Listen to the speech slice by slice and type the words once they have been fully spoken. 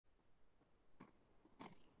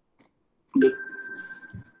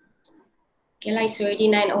Okay, like it's already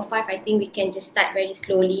 9:05. I think we can just start very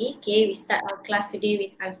slowly. Okay, we start our class today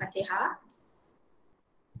with Al-Fatiha.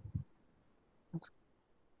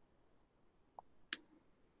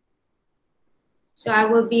 So I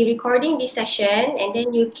will be recording this session and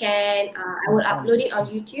then you can, I will upload it on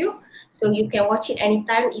YouTube. So you can watch it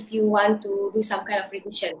anytime if you want to do some kind of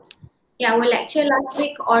revision. Yeah, our lecture last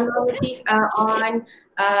week on normative,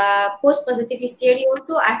 post-positivist theory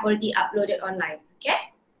also, I've already uploaded online. Okay.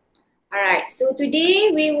 All right. So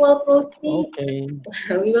today we will proceed. Okay.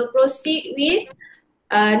 We will proceed with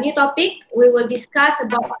a new topic. We will discuss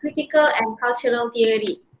about critical and cultural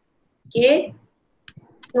theory. Okay.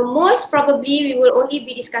 So most probably we will only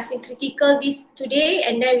be discussing critical this today,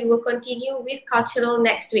 and then we will continue with cultural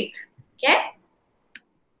next week. Okay.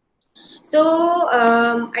 So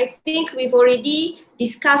I think we've already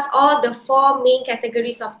discussed all the four main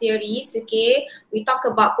categories of theories. Okay, we talked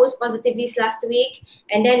about post-positivist last week,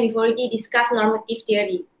 and then we've already discussed normative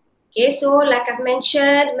theory. Okay, so like I've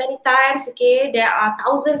mentioned many times, okay, there are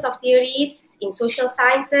thousands of theories in social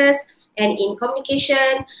sciences and in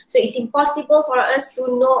communication. So it's impossible for us to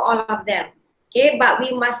know all of them. Okay, but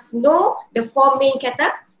we must know the four main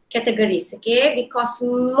categories, okay, because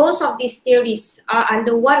most of these theories are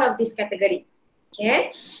under one of this category.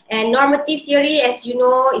 Okay, and normative theory, as you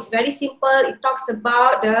know, is very simple. It talks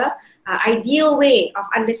about the ideal way of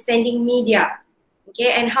understanding media,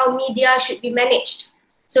 okay, and how media should be managed.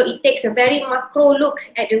 So it takes a very macro look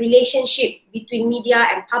at the relationship between media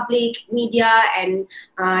and public, media and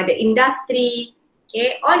the industry.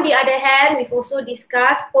 Okay. On the other hand, we've also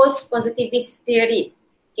discussed post-positivist theory.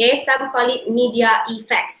 Okay, some call it media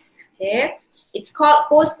effects. Okay, it's called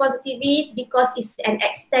post-positivist because it's an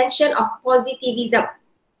extension of positivism.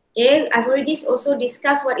 Okay, I've already also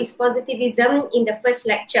discussed what is positivism in the first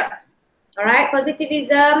lecture. All right,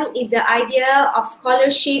 positivism is the idea of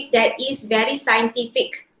scholarship that is very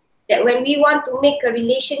scientific. That when we want to make a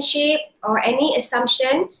relationship or any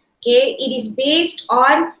assumption, okay, it is based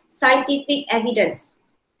on scientific evidence.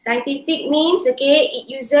 Scientific means, okay, it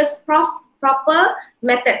uses proper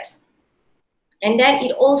methods. And then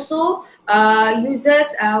it also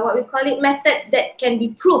uses what we call it methods that can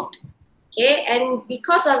be proved. Okay, and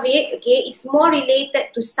because of it, okay, it's more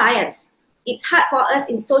related to science. It's hard for us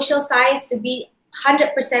in social science to be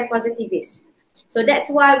 100% positivist. So that's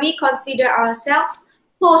why we consider ourselves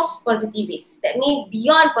post-positivists. That means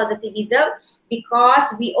beyond positivism,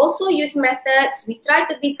 because we also use methods, we try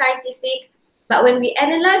to be scientific, but when we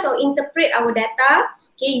analyze or interpret our data,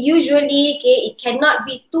 okay, usually, okay, it cannot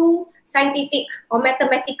be too scientific or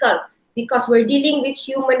mathematical because we're dealing with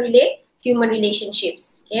human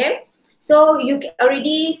relationships. Okay. So you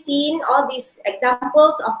already seen all these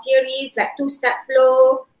examples of theories like two-step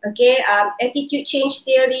flow, okay, attitude change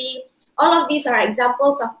theory. All of these are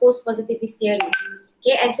examples of post-positivist theory.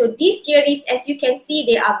 Okay, and so these theories, as you can see,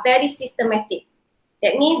 they are very systematic.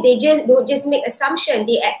 That means they just don't just make assumption,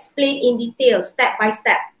 they explain in detail, step by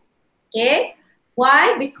step. Okay,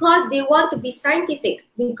 why? Because they want to be scientific,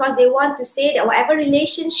 because they want to say that whatever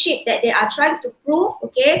relationship that they are trying to prove,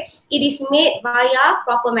 okay, it is made via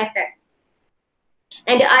proper method.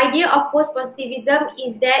 And the idea of post-positivism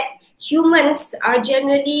is that humans are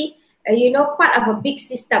generally, part of a big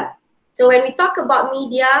system. So when we talk about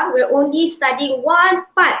media, we're only studying one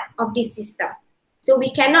part of this system. So we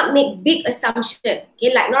cannot make big assumptions.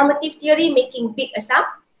 Okay, like normative theory, making big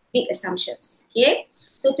assumptions. Okay,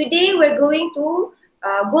 so today we're going to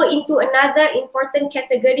go into another important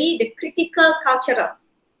category, the critical cultural.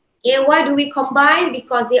 Okay, why do we combine?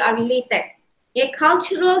 Because they are related. Okay,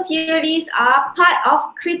 cultural theories are part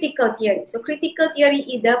of critical theory. So critical theory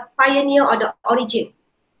is the pioneer or the origin,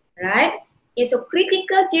 right? Okay, so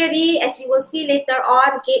critical theory, as you will see later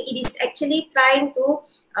on, okay, it is actually trying to,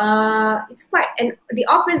 it's quite the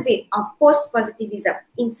opposite of post-positivism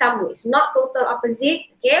in some ways. Not total opposite,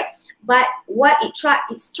 okay, but what it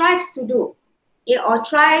strives to do, okay, or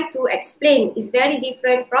try to explain is very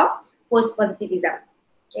different from post-positivism,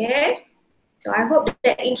 okay. So I hope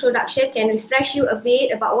that introduction can refresh you a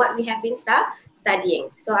bit about what we have been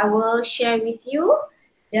studying. So I will share with you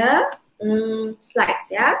the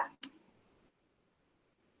slides, yeah.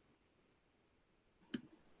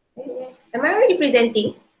 Am I already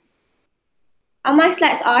presenting? Are my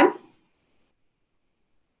slides on?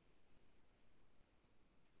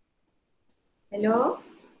 Hello?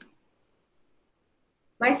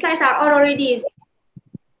 My slides are on already, is it?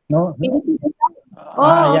 No.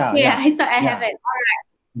 Oh, Yeah, okay. yeah, I thought I yeah. haven't. All right.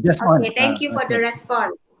 Just okay, one. thank you for Okay. the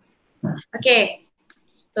response. Okay.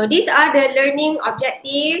 So these are the learning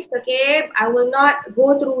objectives, okay? I will not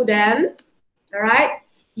go through them, all right?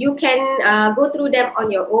 You can go through them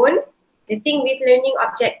on your own, the thing with learning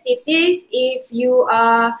objectives is if you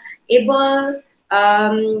are able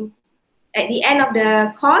at the end of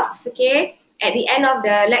the course, okay, at the end of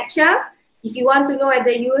the lecture, if you want to know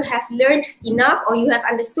whether you have learned enough or you have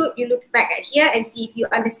understood, you look back at here and see if you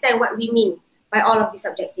understand what we mean by all of these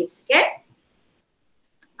objectives, okay?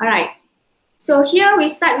 All right. So here we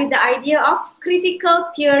start with the idea of critical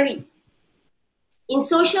theory. In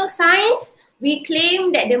social science, we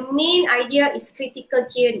claim that the main idea is critical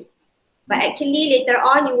theory. But actually later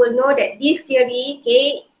on you will know that this theory,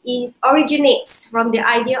 okay, originates from the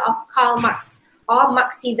idea of Karl Marx or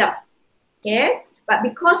Marxism. Okay, but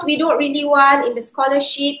because we don't really want in the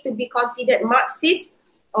scholarship to be considered Marxist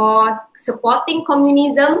or supporting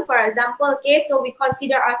communism, for example, okay, so we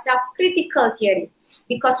consider ourselves critical theory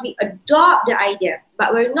because we adopt the idea,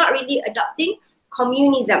 but we're not really adopting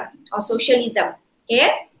communism or socialism.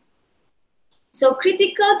 Okay, so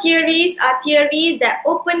critical theories are theories that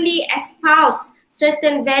openly espouse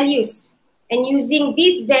certain values and using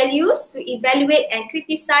these values to evaluate and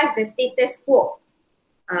criticize the status quo.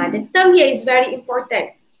 The term here is very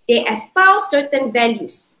important. They espouse certain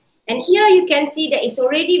values. And here you can see that it's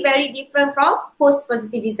already very different from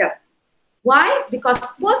post-positivism. Why? Because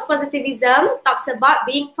post-positivism talks about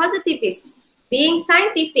being positivist, being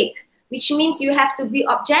scientific, which means you have to be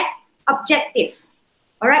objective.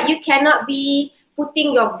 All right, you cannot be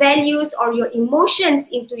putting your values or your emotions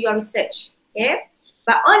into your research. Okay?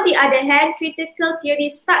 But on the other hand, critical theory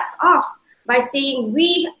starts off by saying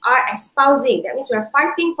we are espousing, that means we're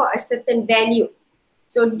fighting for a certain value.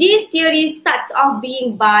 So this theory starts off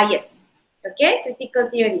being biased, okay, critical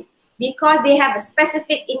theory, because they have a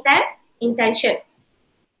specific intention.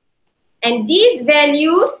 And these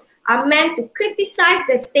values are meant to criticize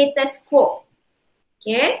the status quo,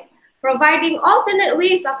 okay, providing alternate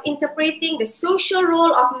ways of interpreting the social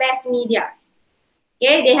role of mass media.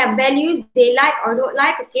 Okay, they have values they like or don't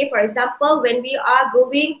like. Okay, for example, when we are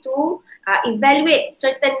going to evaluate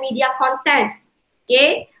certain media content,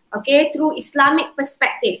 okay, through Islamic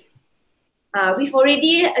perspective, we've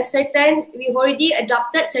already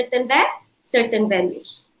adopted certain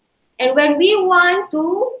values. And when we want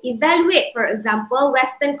to evaluate, for example,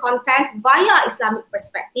 Western content via Islamic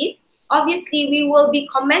perspective, obviously we will be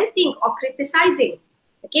commenting or criticizing,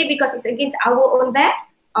 okay, because it's against our own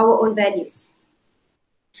values.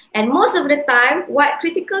 And most of the time, what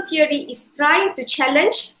critical theory is trying to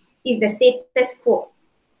challenge is the status quo.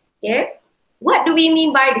 Okay? What do we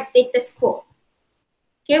mean by the status quo?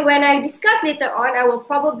 Okay, when I discuss later on, I will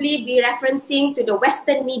probably be referencing to the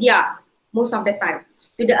Western media most of the time,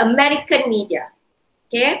 to the American media.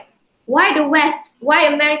 Okay? Why the West? Why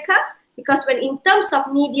America? Because when in terms of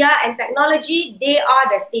media and technology, they are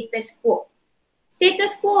the status quo.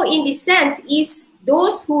 Status quo in this sense is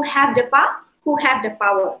those who have the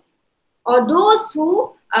power, or those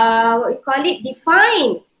who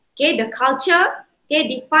define, okay, the culture, okay,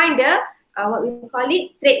 define the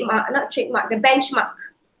the benchmark.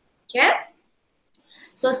 Okay,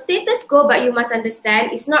 so status quo, but you must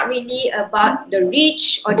understand, it's not really about the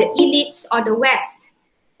rich or the elites or the West.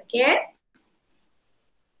 Okay,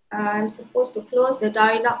 I'm supposed to close the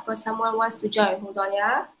dialogue because someone wants to join. Hold on,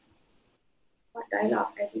 yeah. What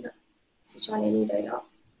dialogue? I did not switch on any dialogue.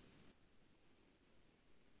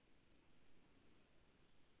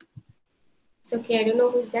 It's okay, I don't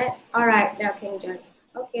know who's that. All right, now can join.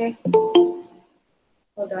 Okay.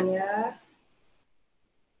 Hold on, yeah.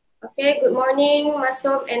 Okay, good morning,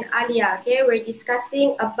 Masum and Alia. Okay, we're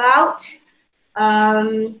discussing about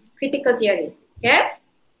critical theory. Okay.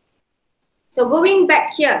 So going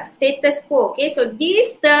back here, status quo. Okay, so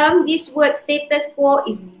this word status quo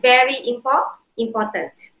is very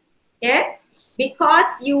important. Okay.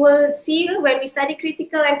 Because you will see when we study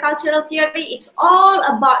critical and cultural theory, it's all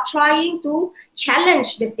about trying to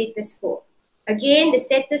challenge the status quo. Again, the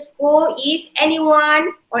status quo is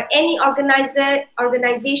anyone or any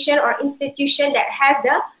organization or institution that has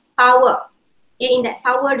the power, in that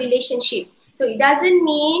power relationship. So it doesn't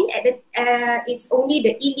mean it's only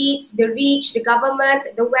the elites, the rich, the government,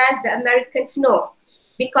 the West, the Americans, no.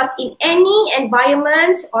 Because in any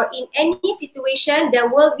environment or in any situation, there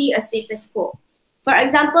will be a status quo. For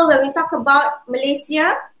example, when we talk about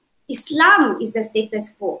Malaysia, Islam is the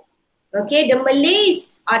status quo. Okay, the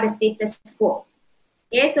Malays are the status quo.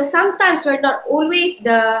 Okay, so sometimes we're not always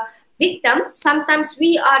the victim. Sometimes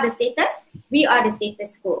we are the status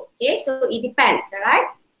quo. Okay, so it depends, all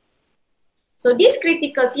right? So this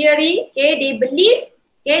critical theory, okay, they believe,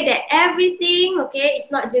 okay, that everything, okay,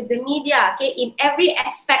 it's not just the media, okay, in every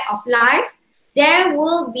aspect of life, there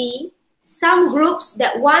will be some groups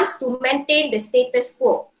that wants to maintain the status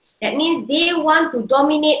quo. That means they want to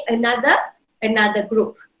dominate another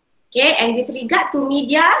group. Okay, and with regard to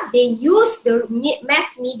media, they use the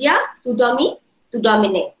mass media to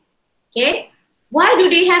dominate. Okay, why do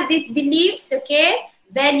they have these beliefs? Okay,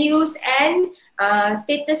 values and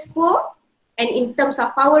status quo, and in terms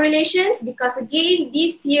of power relations, because again,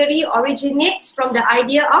 this theory originates from the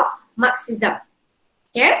idea of Marxism.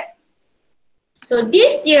 Okay, so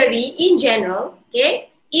this theory in general,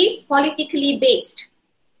 okay, is politically based.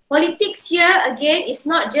 Politics here again is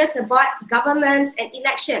not just about governments and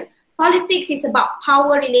election. Politics is about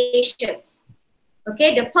power relations.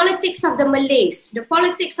 Okay, the politics of the Malays, the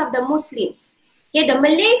politics of the Muslims. Okay, the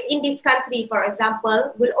Malays in this country, for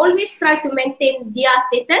example, will always try to maintain their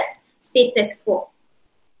status quo.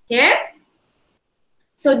 Okay,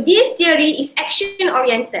 so this theory is action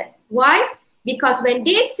oriented. Why? Because when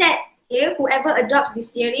they set, okay, whoever adopts this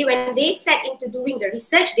theory, when they set into doing the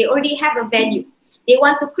research, they already have a value. They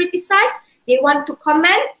want to criticize, they want to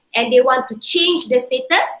comment, and they want to change the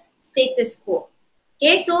status quo.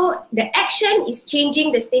 Okay, so the action is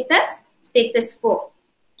changing the status quo.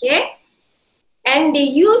 Okay, and they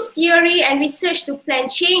use theory and research to plan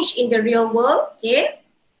change in the real world. Okay,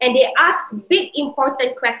 and they ask big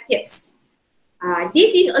important questions.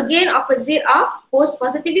 This is again opposite of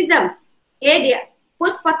post-positivism. Okay, the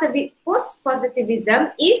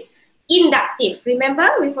post-positivism is inductive. Remember,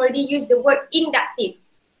 we've already used the word inductive.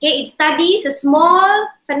 Okay, it studies a small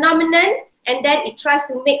phenomenon and then it tries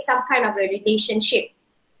to make some kind of a relationship.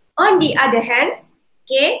 On the other hand,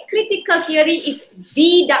 okay, critical theory is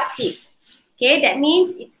deductive. Okay, that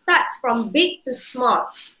means it starts from big to small.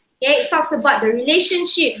 Okay, it talks about the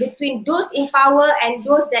relationship between those in power and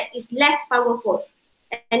those that is less powerful.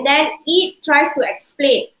 And then it tries to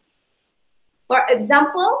explain. For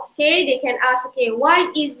example, okay, they can ask, okay, why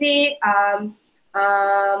is it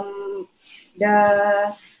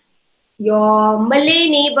your Malay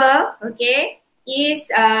neighbor, okay, is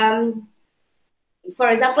for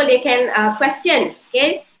example, they can question,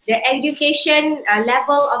 okay, the education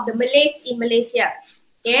level of the Malays in Malaysia,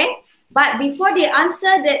 okay. But before they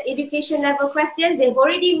answer the education level question, they've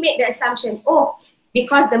already made the assumption, oh,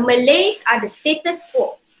 because the Malays are the status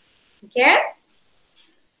quo, okay.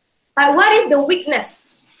 But what is the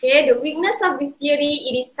weakness? Okay, the weakness of this theory,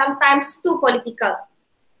 it is sometimes too political.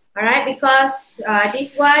 All right, because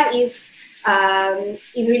this one is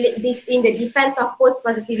in the defense of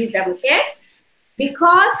post-positivism. Okay,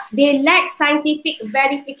 because they lack scientific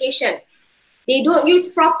verification. They don't use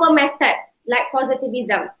proper method like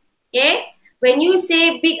positivism. Okay, when you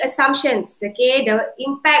say big assumptions, okay, the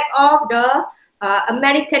impact of the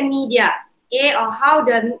American media. Okay, or how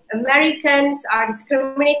the Americans are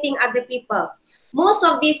discriminating other people. Most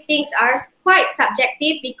of these things are quite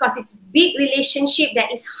subjective because it's big relationship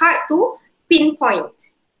that is hard to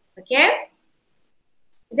pinpoint. Okay,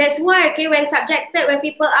 that's why, okay, when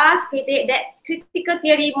people ask that critical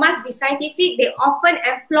theory must be scientific, they often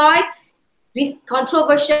employ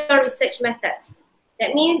controversial research methods.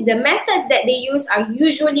 That means the methods that they use are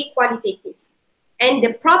usually qualitative. And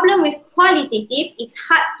the problem with qualitative, it's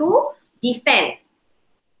hard to defend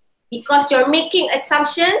because you're making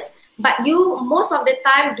assumptions, but you most of the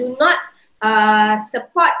time do not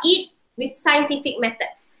support it with scientific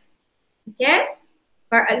methods. Okay,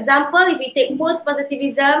 for example, if you take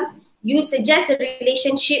post-positivism, you suggest a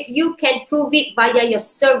relationship, you can prove it via your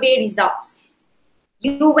survey results.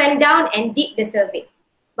 You went down and did the survey.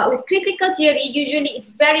 But with critical theory, usually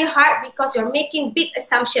it's very hard because you're making big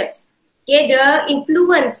assumptions. Okay, the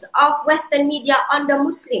influence of Western media on the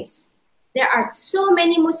Muslims. There are so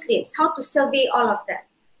many Muslims. How to survey all of them?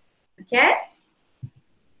 Okay.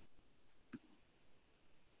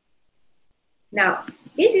 Now,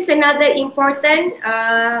 this is another important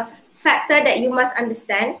factor that you must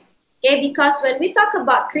understand. Okay, because when we talk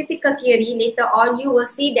about critical theory later on, you will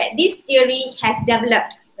see that this theory has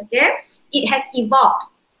developed. Okay, it has evolved.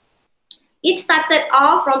 It started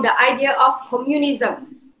off from the idea of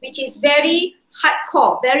communism, which is very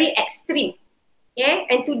hardcore, very extreme. Okay,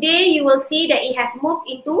 and today you will see that it has moved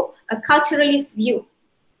into a culturalist view.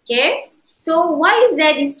 Okay, so why is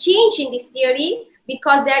there this change in this theory?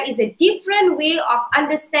 Because there is a different way of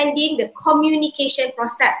understanding the communication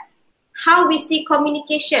process. How we see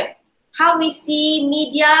communication, how we see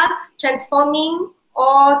media transforming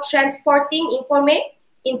or transporting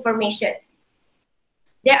information.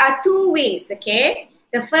 There are two ways, okay?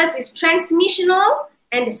 The first is transmissional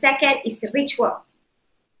and the second is ritual.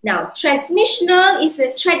 Now, transmissional is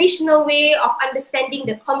a traditional way of understanding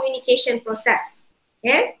the communication process.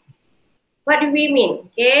 Okay, what do we mean?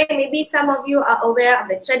 Okay, maybe some of you are aware of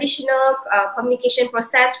the traditional communication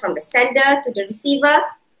process from the sender to the receiver.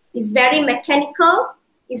 It's very mechanical,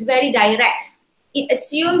 it's very direct. It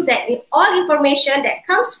assumes that all information that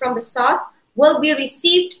comes from the source will be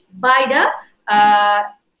received by the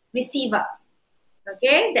receiver.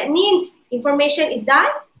 Okay, that means information is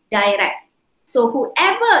direct. So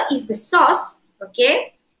whoever is the source,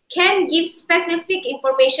 okay, can give specific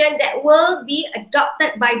information that will be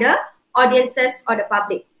adopted by the audiences or the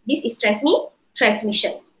public. This is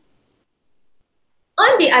transmission.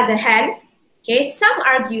 On the other hand, okay, some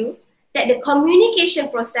argue that the communication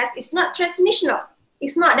process is not transmissional.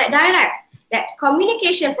 It's not that direct. That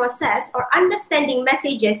communication process or understanding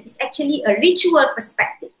messages is actually a ritual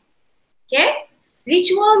perspective. Okay,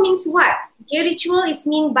 ritual means what? Okay, ritual is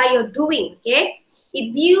mean by your doing. Okay,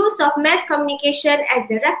 it views of mass communication as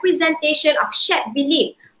the representation of shared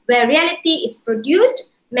belief, where reality is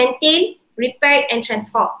produced, maintained, repaired, and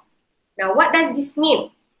transformed. Now, what does this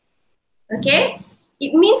mean? Okay,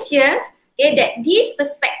 it means here, okay, that these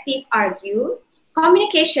perspectives argue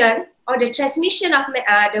communication or the transmission of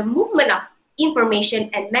the movement of information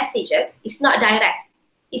and messages is not direct.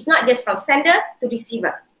 It's not just from sender to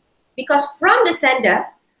receiver. Because from the sender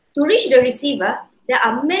to reach the receiver, there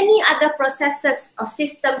are many other processes or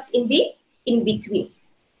systems in between.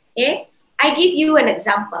 Okay, I give you an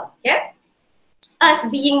example. Okay, us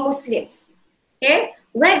being Muslims, okay,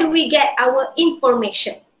 where do we get our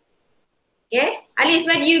information? Okay, Alice,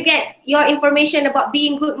 where do you get your information about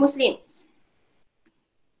being good Muslims?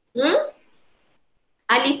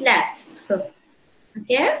 Alice left.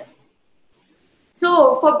 Okay.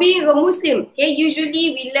 So for being a Muslim, okay,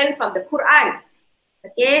 usually we learn from the Quran,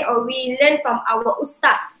 okay, or we learn from our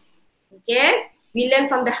ustaz, okay, we learn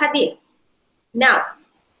from the hadith. Now,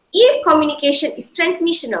 if communication is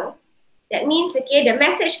transmissional, that means, okay, the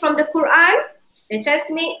message from the Quran, the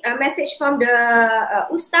message from the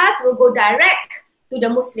ustaz will go direct to the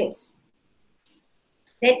Muslims.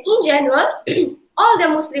 Then in general, all the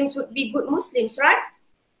Muslims would be good Muslims, right?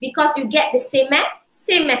 Because you get the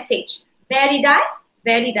same message. Very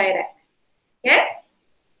direct. Okay?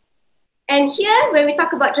 And here, when we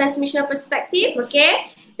talk about transmissional perspective,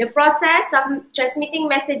 okay, the process of transmitting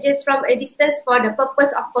messages from a distance for the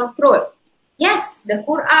purpose of control. Yes, the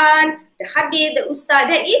Quran, the Hadith, the Ustaz,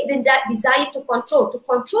 that is the desire to control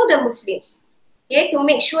the Muslims. Okay, to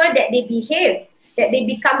make sure that they behave, that they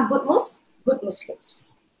become good Muslims.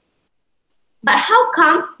 But how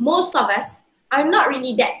come most of us are not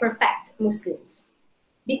really that perfect Muslims?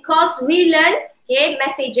 Because we learn, okay,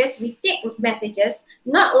 messages, we take messages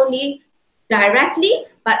not only directly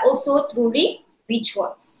but also through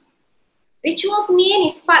rituals. Rituals mean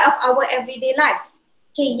it's part of our everyday life.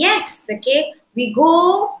 Okay, yes, okay, we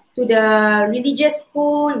go to the religious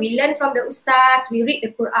school, we learn from the ustaz, we read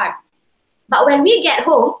the Quran. But when we get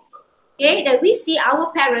home, okay, then we see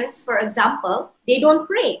our parents, for example, they don't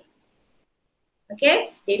pray.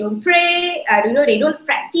 Okay, they don't pray, they don't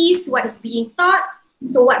practice what is being taught.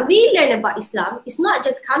 So what we learn about Islam is not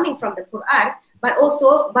just coming from the Quran, but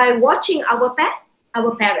also by watching our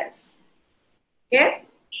parents. Okay?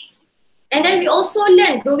 And then we also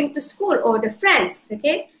learn going to school or the friends.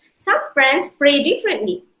 Okay? Some friends pray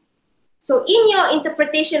differently. So in your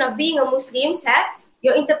interpretation of being a Muslim,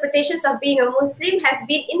 your interpretations of being a Muslim has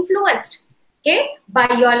been influenced, okay, by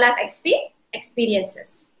your life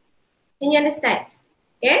experiences. Can you understand?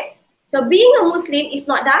 Okay? So being a Muslim is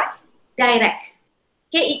not that direct.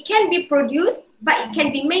 Okay, it can be produced, but it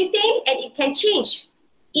can be maintained and it can change.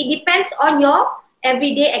 It depends on your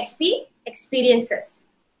everyday experiences,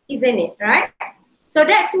 isn't it? Right? So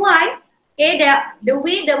that's why, okay, the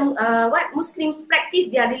way what Muslims practice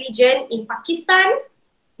their religion in Pakistan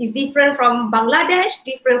is different from Bangladesh,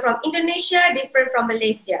 different from Indonesia, different from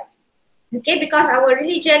Malaysia. Okay, because our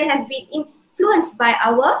religion has been influenced by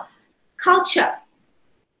our culture.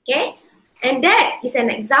 Okay, and that is an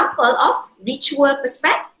example of ritual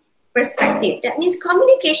perspective. That means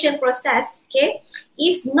communication process, okay,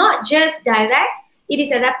 is not just direct, it is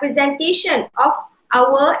a representation of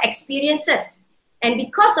our experiences. And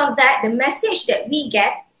because of that, the message that we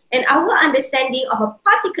get and our understanding of a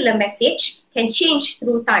particular message can change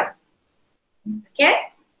through time. Okay?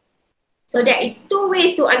 So there is two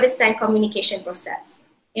ways to understand communication process.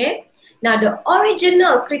 Okay? Now the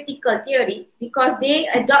original critical theory, because they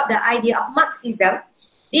adopt the idea of Marxism,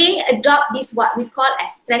 they adopt this what we call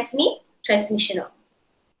as transmissional.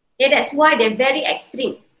 Okay, that's why they're very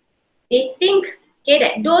extreme. They think, okay,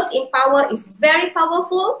 that those in power is very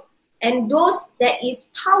powerful and those that is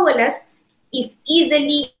powerless is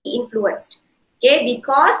easily influenced. Okay,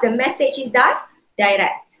 because the message is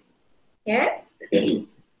direct. Okay.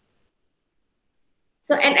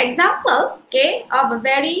 So an example, okay, of a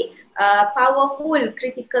very powerful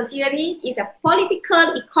critical theory is a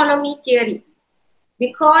political economy theory,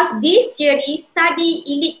 because this theory study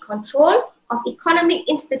elite control of economic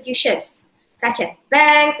institutions such as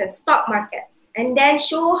banks and stock markets, and then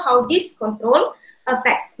show how this control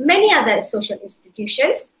affects many other social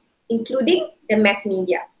institutions, including the mass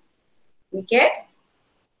media. Okay,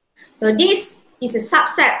 so this is a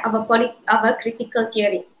subset of a critical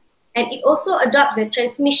theory, and it also adopts a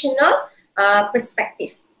transmissional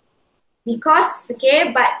perspective. Because,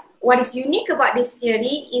 okay, but what is unique about this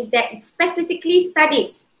theory is that it specifically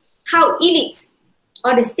studies how elites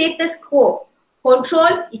or the status quo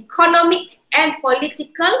control economic and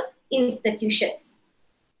political institutions.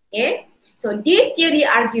 Okay, so this theory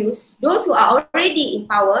argues those who are already in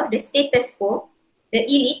power, the status quo, the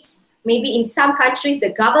elites, maybe in some countries the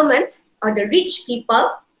government or the rich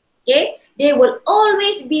people, okay, they will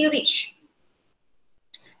always be rich.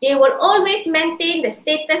 They will always maintain the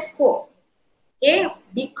status quo, okay,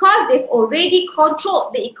 because they've already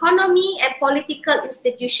controlled the economy and political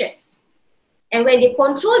institutions. And when they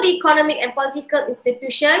control the economic and political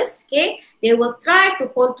institutions, okay, they will try to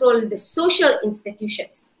control the social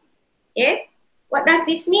institutions. Okay, what does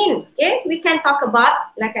this mean? Okay, we can talk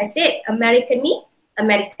about, like I said, American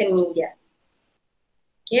media.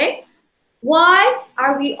 Okay, why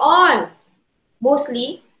are we all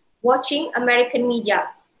mostly watching American media?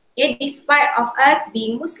 Okay, despite of us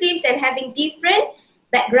being Muslims and having different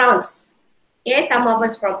backgrounds. Okay, some of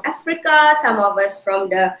us from Africa, some of us from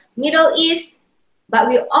the Middle East, but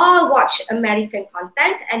we all watch American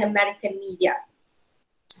content and American media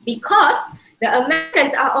because the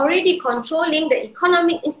Americans are already controlling the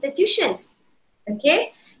economic institutions.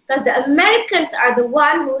 Okay, because the Americans are the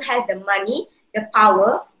one who has the money, the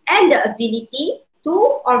power, and the ability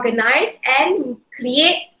to organize and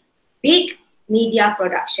create big media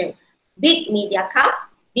production, big media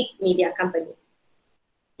company.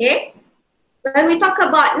 Okay, when we talk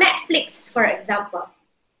about Netflix, for example,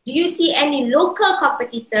 do you see any local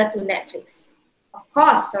competitor to Netflix? Of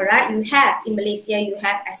course, all right. You have in Malaysia, you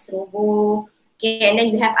have Astrogo, okay, and then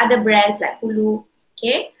you have other brands like Hulu,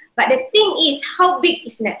 okay. But the thing is, how big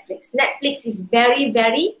is Netflix? Netflix is very,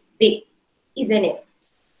 very big, isn't it?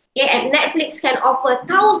 Okay, and Netflix can offer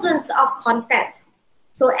thousands of content.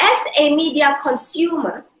 So as a media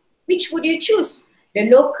consumer, which would you choose? The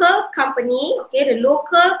local company, okay, the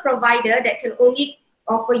local provider that can only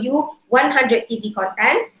offer you 100 TV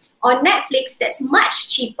content, or Netflix that's much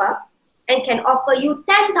cheaper and can offer you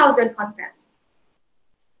 10,000 content.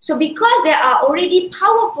 So because they are already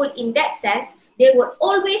powerful in that sense, they will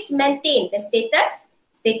always maintain the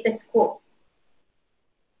status quo.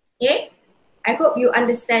 Okay, I hope you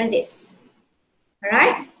understand this. All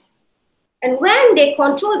right. And when they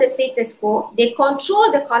control the status quo, they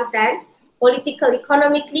control the content, political,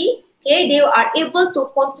 economically, okay, they are able to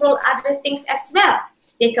control other things as well.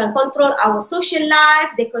 They can control our social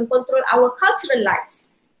lives, they can control our cultural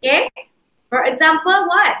lives, okay? For example,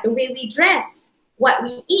 what? The way we dress, what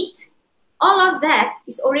we eat, all of that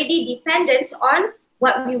is already dependent on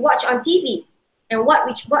what we watch on TV. And what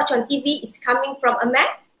we watch on TV is coming from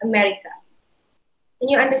America. Can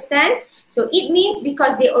you understand? So it means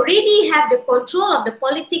because they already have the control of the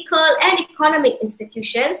political and economic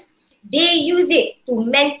institutions, they use it to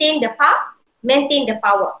maintain the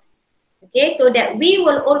power. Okay, so that we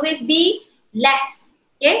will always be less.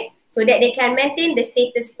 Okay, so that they can maintain the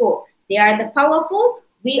status quo. They are the powerful,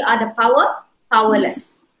 we are the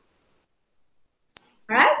powerless.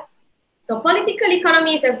 All right. So political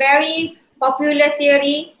economy is a very popular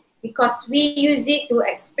theory because we use it to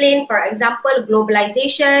explain, for example,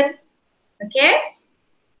 globalization. Okay.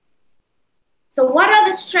 So what are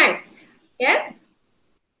the strengths? Okay.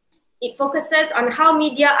 It focuses on how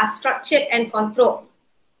media are structured and controlled.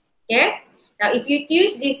 Okay. Now, if you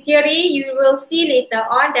use this theory, you will see later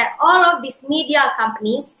on that all of these media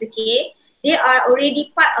companies, okay, they are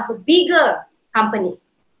already part of a bigger company.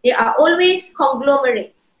 They are always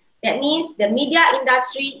conglomerates. That means the media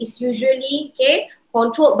industry is usually, okay,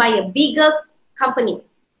 controlled by a bigger company.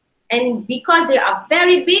 And because they are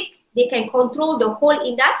very big, they can control the whole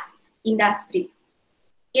industry.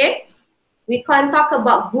 Okay? We can talk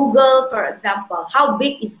about Google, for example. How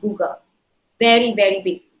big is Google? Very, very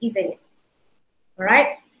big, isn't it? All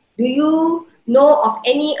right. Do you know of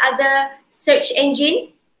any other search engine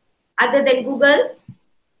other than Google?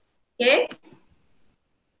 Okay.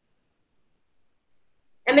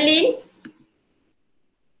 Emmeline,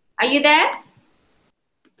 are you there?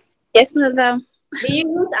 Yes, madam. Do you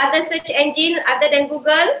use other search engine other than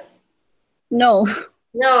Google? No.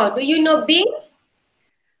 No. Do you know Bing?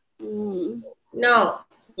 Mm. No.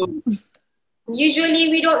 Usually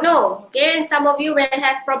we don't know, okay? And some of you will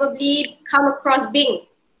have probably come across Bing.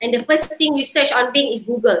 And the first thing you search on Bing is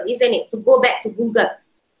Google, isn't it? To go back to Google,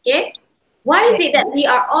 okay? Why is it that we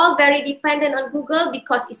are all very dependent on Google?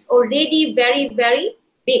 Because it's already very, very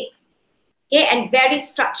big, okay? And very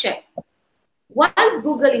structured. Once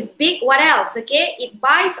Google is big, what else, okay? It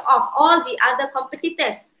buys off all the other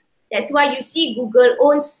competitors. That's why you see Google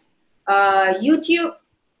owns YouTube,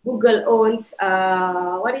 Google owns,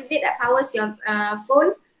 what is it that powers your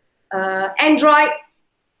phone? Android,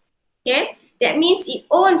 okay? That means it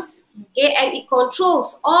owns, okay, and it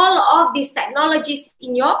controls all of these technologies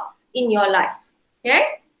in your life, okay?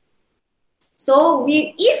 So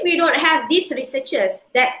if we don't have these researchers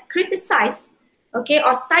that criticize, okay,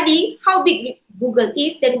 or study how big Google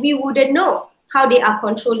is, then we wouldn't know how they are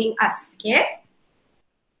controlling us, okay?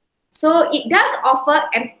 So it does offer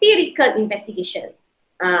empirical investigation.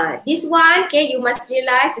 This one, okay, you must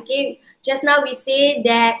realize, okay, just now we say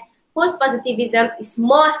that post-positivism is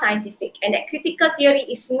more scientific and that critical theory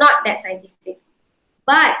is not that scientific.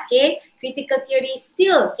 But, okay, critical theory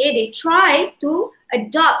still, okay, they try to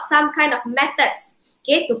adopt some kind of methods,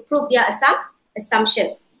 okay, to prove their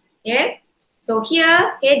assumptions, okay. So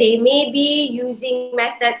here, okay, they may be using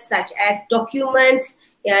methods such as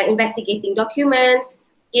investigating documents,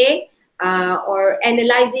 okay, or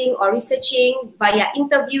analyzing or researching via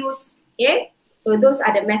interviews, okay. So those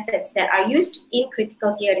are the methods that are used in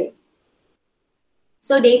critical theory.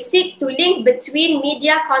 So they seek to link between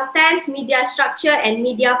media content, media structure, and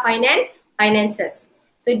media finances.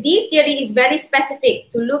 So this theory is very specific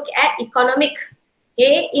to look at economic,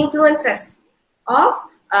 okay, influences of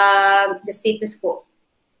the status quo.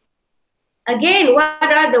 Again, what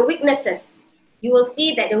are the weaknesses? You will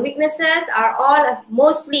see that the weaknesses are all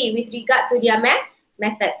mostly with regard to their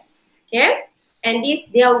methods, okay? And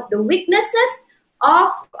the weaknesses of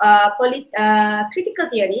critical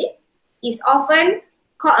theory is often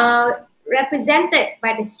represented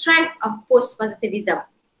by the strength of post-positivism,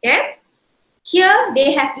 okay? Here,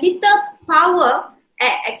 they have little power,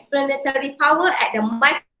 explanatory power at the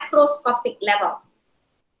microscopic level,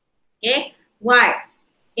 okay? Why?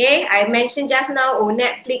 Okay, I mentioned just now, oh,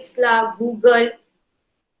 Netflix lah, Google.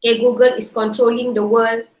 Okay, Google is controlling the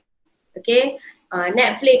world. Okay,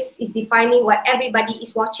 Netflix is defining what everybody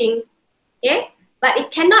is watching. Okay, but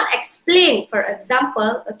it cannot explain, for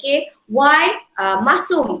example, okay, why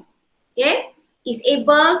Masum, okay, is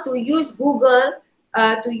able to use Google,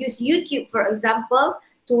 to use YouTube, for example,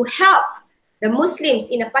 to help the Muslims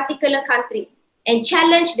in a particular country and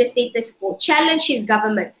challenge the status quo, challenge his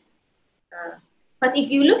government. Because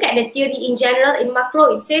if you look at the theory in general, in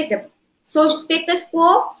macro, it says the social status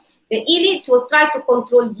quo, the elites will try to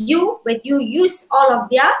control you when you use all of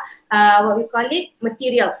their, what we call it,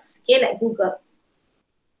 materials, okay, like Google.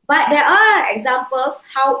 But there are examples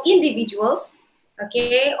how individuals,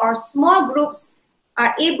 okay, or small groups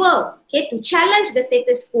are able, okay, to challenge the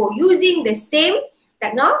status quo using the same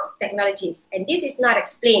technologies. And this is not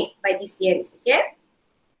explained by these theories, okay?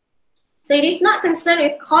 So it is not concerned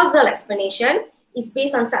with causal explanation. It's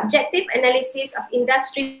based on subjective analysis of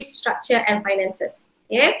industry structure and finances.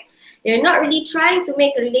 Okay? They're not really trying to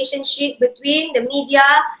make a relationship between the media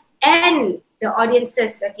and the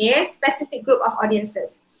audiences, okay? Specific group of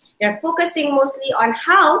audiences. They're focusing mostly on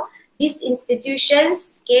how these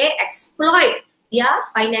institutions, okay, exploit their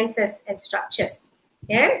finances and structures.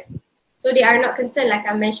 Okay? So they are not concerned, like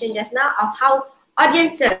I mentioned just now, of how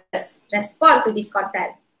audiences respond to this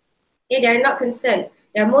content. Okay, they're not concerned.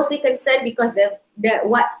 They're mostly concerned because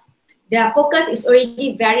their focus is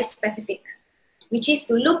already very specific, which is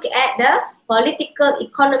to look at the political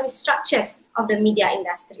economic structures of the media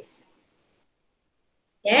industries.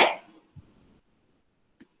 Okay?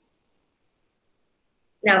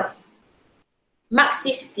 Now,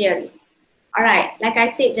 Marxist theory. All right, like I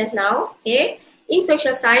said just now, okay, in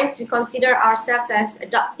social science, we consider ourselves as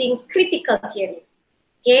adopting critical theory.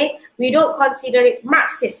 Okay, we don't consider it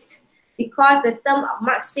Marxist, because the term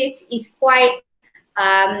Marxist is quite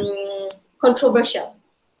controversial.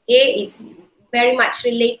 Okay, it's very much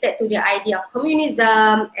related to the idea of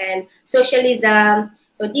communism and socialism.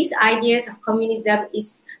 So these ideas of communism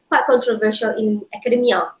is quite controversial in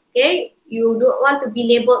academia. Okay, you don't want to be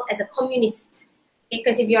labeled as a communist. Okay,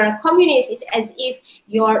 because if you're a communist, it's as if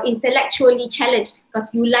you're intellectually challenged because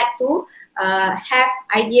you like to have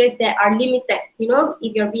ideas that are limited, you know,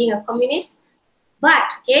 if you're being a communist. But,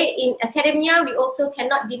 okay, in academia, we also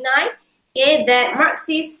cannot deny, okay, that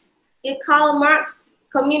Marxists, okay, Karl Marx,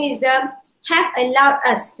 communism have allowed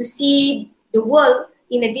us to see the world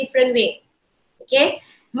in a different way. Okay,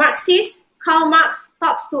 Marxists, Karl Marx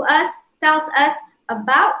talks to us, tells us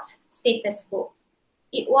about status quo.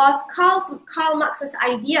 It was Karl Marx's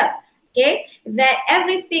idea, okay, that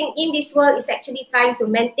everything in this world is actually trying to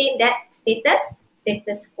maintain that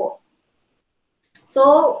status quo.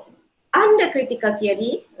 So under critical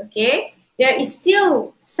theory, okay, there is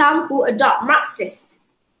still some who adopt Marxist.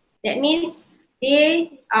 That means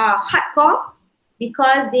they are hardcore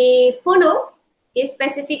because they follow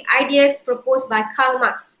specific ideas proposed by Karl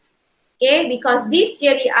Marx. Okay, because this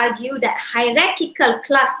theory argue that hierarchical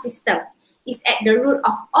class system is at the root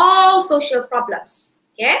of all social problems.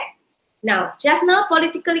 Okay, now just now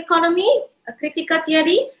political economy, a critical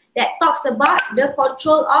theory that talks about the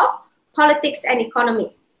control of politics and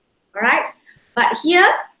economy. All right, but here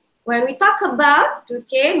when we talk about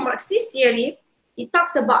Marxist theory, it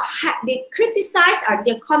talks about they criticize or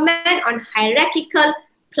they comment on hierarchical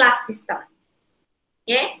class system.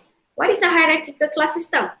 Okay, what is a hierarchical class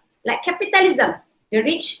system? Like capitalism, the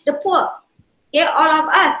rich, the poor. Okay, all of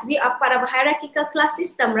us, we are part of a hierarchical class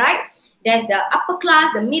system, right? There's the upper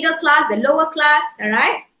class, the middle class, the lower class, all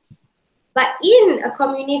right? But in a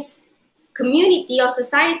communist community or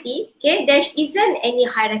society, okay, there isn't any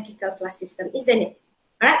hierarchical class system, isn't it?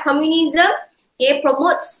 All right, communism, okay,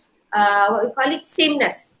 promotes what we call it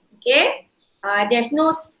sameness, okay? There's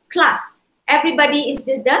no class. Everybody is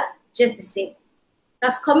just the same.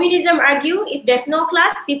 Does communism argue if there's no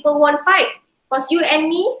class, people won't fight? Because you and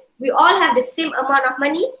me, we all have the same amount of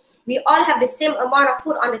money. We all have the same amount of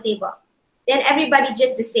food on the table. Then everybody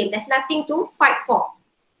just the same. There's nothing to fight for.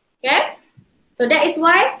 Okay? So that is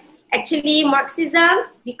why actually Marxism,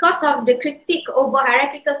 because of the critique over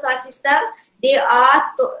hierarchical class system, they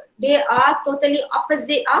are totally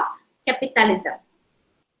opposite of capitalism.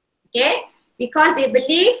 Okay? Because they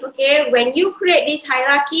believe, okay, when you create these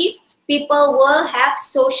hierarchies, people will have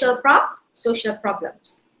social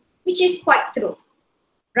problems, which is quite true,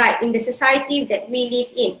 right? In the societies that we live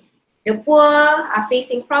in, the poor are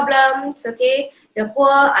facing problems, okay? The poor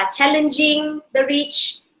are challenging the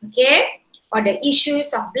rich, okay? Or the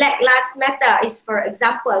issues of Black Lives Matter is, for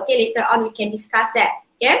example, okay, later on we can discuss that,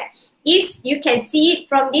 okay? You can see it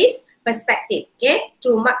from this perspective, okay?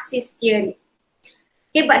 Through Marxist theory.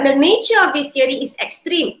 Okay, but the nature of this theory is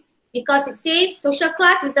extreme. Because it says social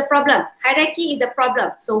class is the problem, hierarchy is the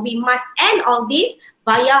problem. So we must end all this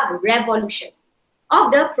via revolution of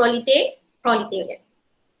the proletariat.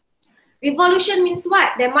 Revolution means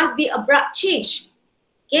what? There must be abrupt change.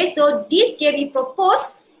 Okay, so this theory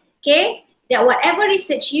proposes, okay, that whatever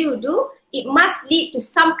research you do, it must lead to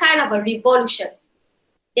some kind of a revolution.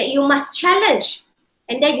 That you must challenge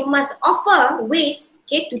and then you must offer ways,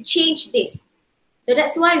 okay, to change this. So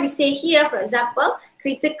that's why we say here, for example,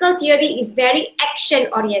 critical theory is very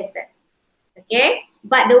action-oriented, okay?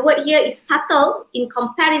 But the word here is subtle in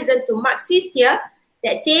comparison to Marxist here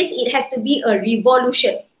that says it has to be a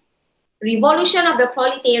revolution. Revolution of the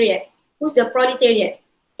proletariat. Who's the proletariat?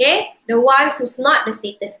 Okay? The ones who's not the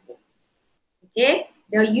status quo. Okay?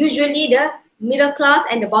 They're usually the middle class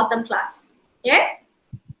and the bottom class. Okay?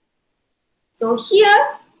 So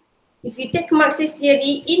here, if you take Marxist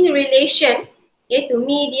theory in relation, okay, to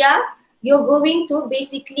media, you're going to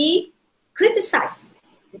basically criticize,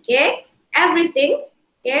 okay, everything,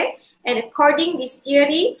 okay, and according this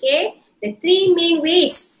theory, okay, the three main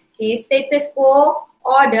ways, okay, status quo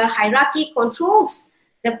or the hierarchy controls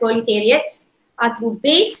the proletariats are through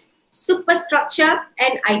base, superstructure,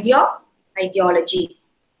 and ideology,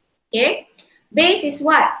 okay. Base is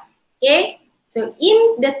what? Okay, so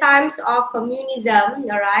in the times of communism,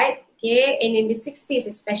 all right, okay, and in the 60s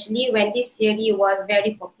especially when this theory was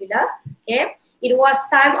very popular, okay, it was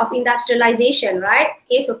time of industrialization, right?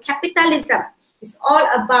 Okay, so capitalism is all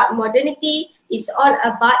about modernity, it's all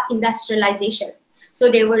about industrialization. So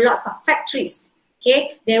there were lots of factories,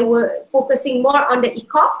 okay, they were focusing more on the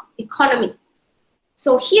economy.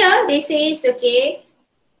 So here they say, okay,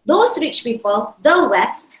 those rich people, the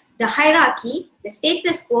West, the hierarchy, the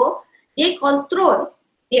status quo, they control,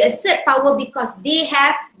 they assert power because they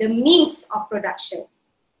have the means of production.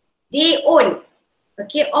 They own,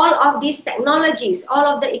 okay, all of these technologies, all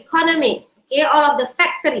of the economy, okay, all of the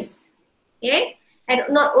factories, okay. And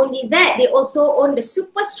not only that, they also own the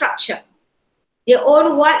superstructure. They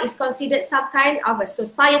own what is considered some kind of a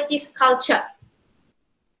society's culture.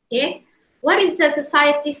 Okay, what is a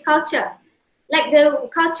society's culture? Like the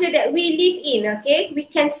culture that we live in, okay, we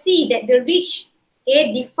can see that the rich,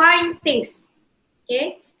 okay, define things,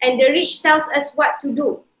 okay, and the rich tells us what to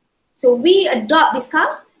do. So we adopt this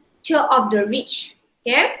culture of the rich,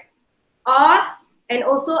 okay, and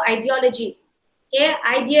also ideology, okay,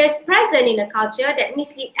 ideas present in a culture that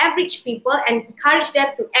mislead average people and encourage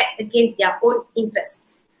them to act against their own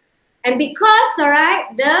interests. And because, all right,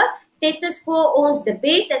 the status quo owns the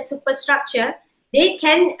base and superstructure, they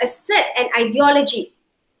can assert an ideology.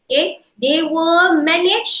 Okay, they will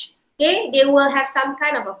manage. Okay, they will have some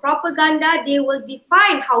kind of a propaganda. They will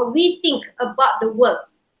define how we think about the world.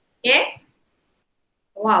 Okay,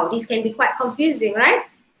 wow, this can be quite confusing, right?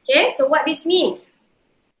 Okay, so what this means?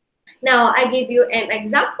 Now, I give you an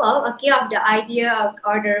example, okay, of the idea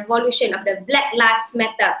or the revolution of the Black Lives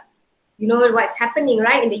Matter. You know what's happening,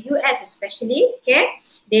 right, in the US especially, okay?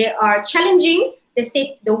 They are challenging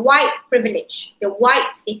the white privilege, the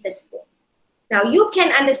white status quo. Now, you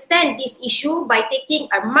can understand this issue by taking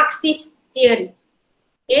a Marxist theory,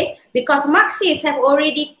 okay? Because Marxists have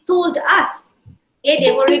already told us, okay,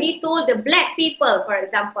 they've already told the black people, for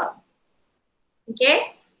example,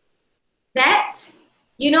 okay, that,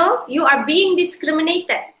 you know, you are being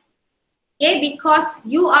discriminated, okay, because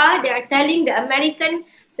they are telling the American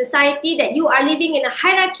society that you are living in a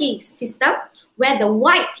hierarchy system where the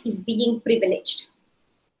white is being privileged.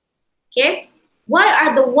 Okay, why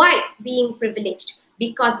are the white being privileged?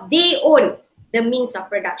 Because they own the means of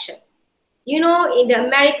production. You know, in the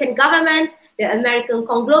American government, the American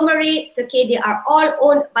conglomerates, okay, they are all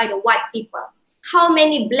owned by the white people. How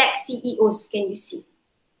many black CEOs can you see?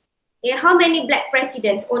 Okay, how many black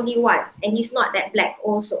presidents? Only one, and he's not that black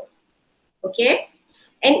also. Okay,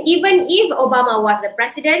 and even if Obama was the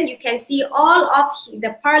president, you can see all of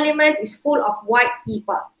the parliament is full of white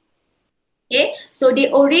people. Okay, so they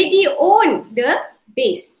already own the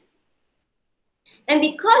base. And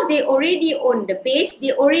because they already own the base,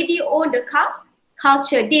 they already own the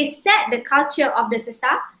culture. They set the culture of the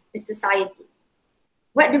society.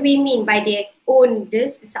 What do we mean by they own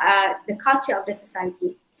this, the culture of the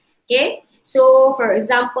society? Okay, so for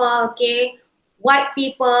example, okay, white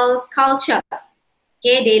people's culture.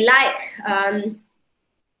 Okay, they like,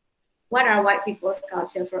 what are white people's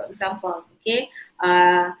culture, for example? Okay,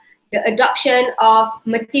 the adoption of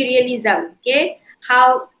materialism. Okay,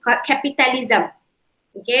 how capitalism.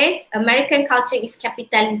 Okay, American culture is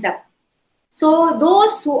capitalism. So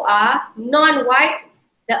those who are non-white,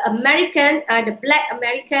 the black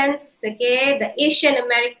Americans, okay, the Asian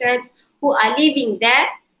Americans who are living there,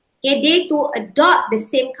 okay, they too adopt the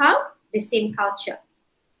same culture.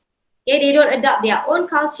 Okay, they don't adopt their own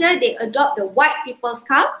culture, they adopt the white people's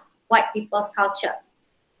culture.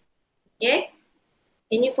 Okay,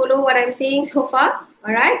 can you follow what I'm saying so far?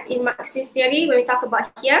 All right, in Marxist theory, when we talk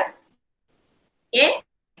about here, okay.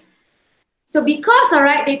 So because, all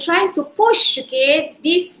right, they're trying to push, okay,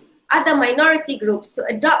 these other minority groups to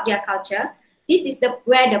adopt their culture, this is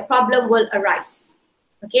where the problem will arise,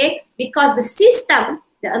 okay? Because the system,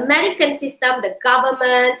 the American system, the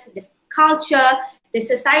government, the culture, the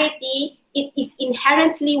society, it is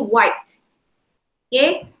inherently white,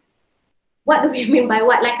 okay? What do we mean by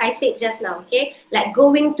what? Like I said just now, okay? Like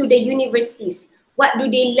going to the universities, what do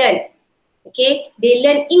they learn? Okay, they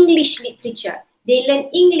learn English literature, they learn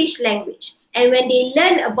English language. And when they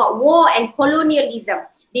learn about war and colonialism,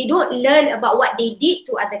 they don't learn about what they did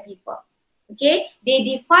to other people. Okay, they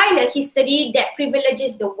define a history that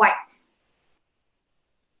privileges the white.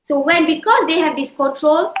 So because they have this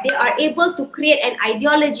control, they are able to create an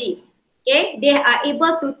ideology. Okay, they are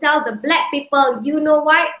able to tell the black people, you know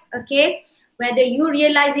what, okay, whether you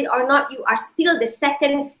realize it or not, you are still the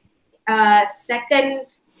second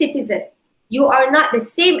citizen. You are not the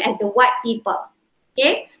same as the white people.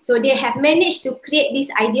 Okay, so they have managed to create this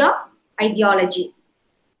ideology.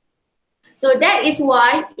 So that is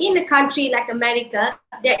why in a country like America,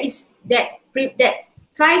 that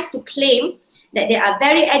tries to claim that they are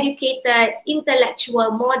very educated,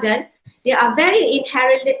 intellectual, modern, they are very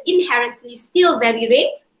inherently still very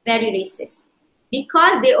racist,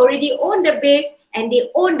 because they already own the base and they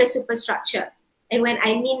own the superstructure. And when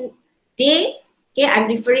I mean they, okay, I'm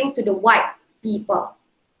referring to the white people.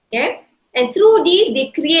 Okay, and through this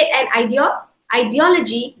they create an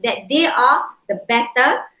ideology that they are the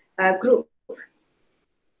better group.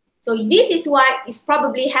 So this is what is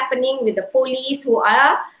probably happening with the police who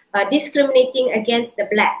are discriminating against the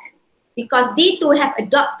black, because they too have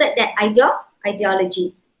adopted that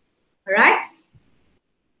ideology. All right.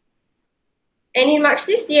 And in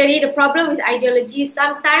Marxist theory, the problem with ideology is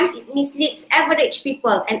sometimes it misleads average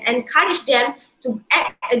people and encourage them to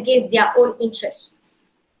act against their own interests.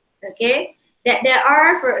 Okay, that there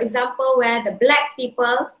are, for example, where the black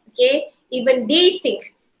people, okay, even they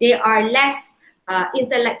think they are less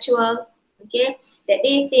intellectual, okay, that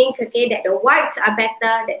they think, okay, that the whites are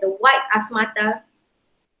better, that the white are smarter.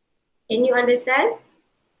 Can you understand?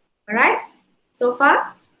 All right, so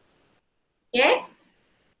far? Okay.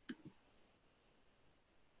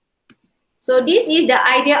 So this is the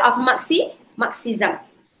idea of Marxism.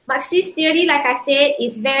 Marxist theory, like I said,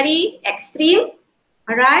 is very extreme.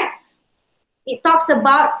 All right. It talks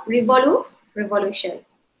about revolution.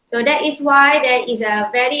 So that is why there is a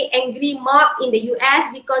very angry mob in the US,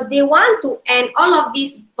 because they want to end all of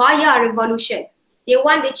this via revolution. They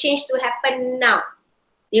want the change to happen now.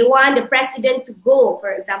 They want the president to go, for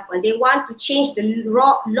example. They want to change the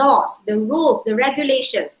laws, the rules, the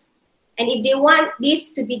regulations. And if they want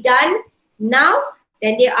this to be done now,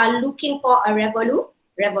 then they are looking for a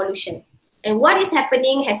revolution. And what is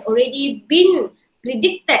happening has already been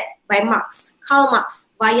predicted by Karl Marx,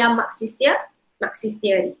 via Marxist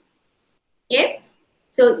theory. Okay,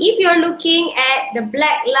 so if you're looking at the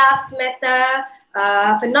Black Lives Matter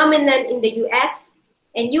phenomenon in the US,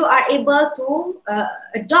 and you are able to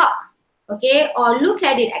adopt, okay, or look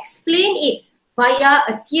at it, explain it via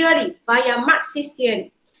a theory, via Marxist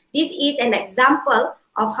theory, this is an example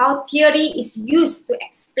of how theory is used to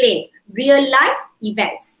explain real life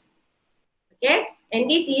events. Okay,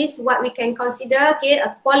 and this is what we can consider, okay,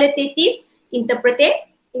 a qualitative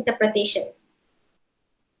interpretation.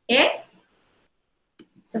 Okay,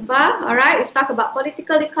 so far, all right, we've talked about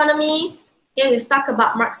political economy. Okay, we've talked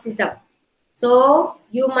about Marxism. So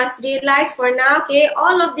you must realize for now, okay,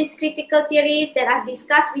 all of these critical theories that I've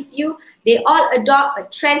discussed with you, they all adopt a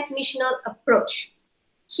transmissional approach.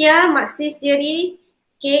 Here, Marxist theory,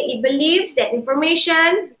 okay, it believes that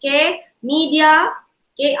information, okay, media,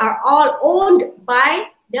 okay, are all owned by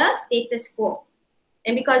the status quo.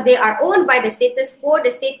 And because they are owned by the status quo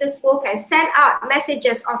can send out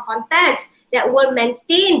messages or content that will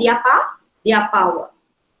maintain their power.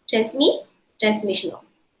 Transmissional.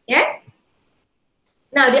 Okay?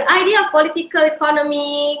 Now, the idea of political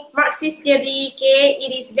economy, Marxist theory, okay,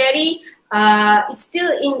 it is very, it's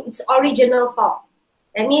still in its original form.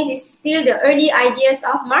 That means it's still the early ideas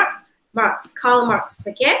of Karl Marx,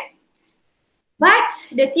 okay? But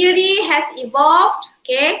the theory has evolved,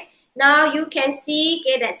 okay? Now you can see,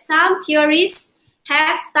 okay, that some theories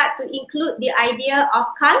have started to include the idea of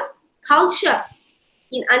culture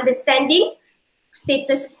in understanding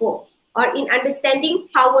status quo, or in understanding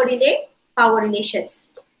power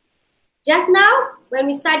relations. Just now, when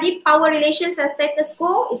we study power relations and status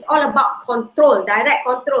quo, it's all about control, direct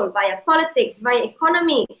control via politics, via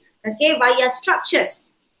economy, okay, via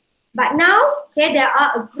structures. But now, okay, there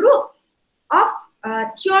are a group of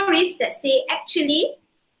theories that say actually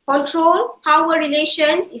control, power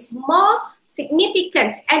relations is more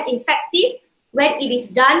significant and effective when it is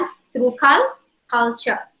done through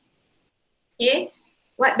culture. Okay,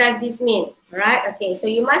 what does this mean? Right, okay, so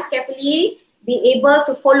you must carefully be able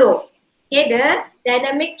to follow, okay, the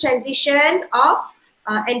dynamic transition of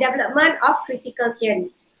and development of critical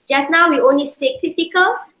theory. Just now we only say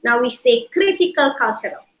critical, now we say critical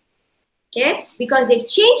cultural. Okay, because they've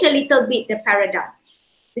changed a little bit the paradigm.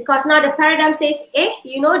 Because now the paradigm says,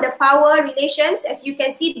 you know, the power relations, as you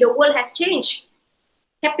can see, the world has changed.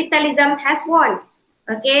 Capitalism has won.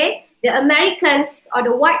 Okay, the Americans or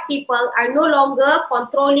the white people are no longer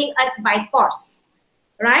controlling us by force.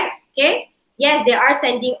 Right? Okay. Yes, they are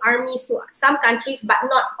sending armies to some countries, but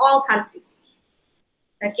not all countries.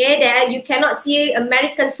 Okay, there you cannot see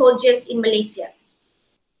American soldiers in Malaysia.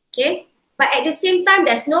 Okay, but at the same time,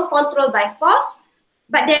 there's no control by force,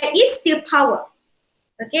 but there is still power.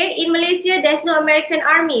 Okay, in Malaysia, there's no American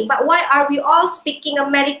army, but why are we all speaking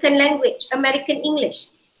American language, American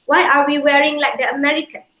English? Why are we wearing like the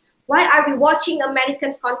Americans? Why are we watching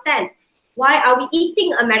Americans' content? Why are we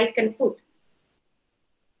eating American food?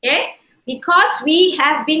 Okay, because we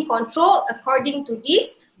have been controlled according to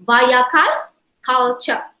this via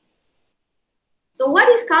culture. So what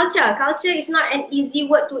is culture? Culture is not an easy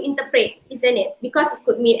word to interpret, isn't it? Because it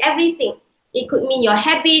could mean everything. It could mean your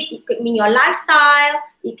habit, it could mean your lifestyle,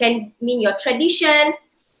 it can mean your tradition.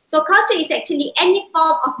 So culture is actually any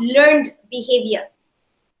form of learned behavior,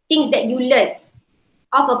 things that you learn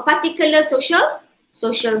of a particular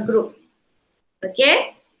social group.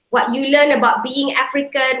 Okay? What you learn about being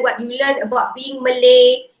African, what you learn about being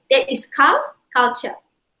Malay, that is culture.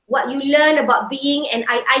 What you learn about being an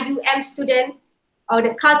IUM student or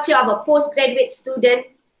the culture of a postgraduate student,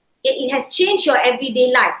 it has changed your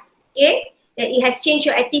everyday life. Okay? That it has changed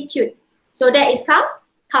your attitude. So that is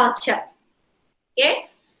culture. Okay?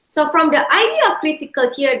 So from the idea of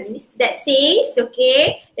critical theories that says,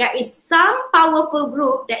 okay, there is some powerful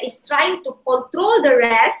group that is trying to control the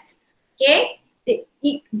rest, okay,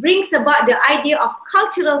 it brings about the idea of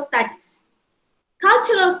cultural studies.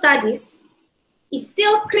 Cultural studies is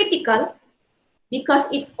still critical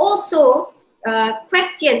because it also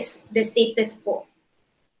questions the status quo.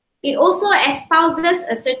 It also espouses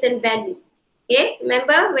a certain value. Okay,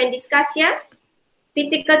 remember when discussed here,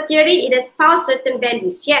 critical theory, it espouse certain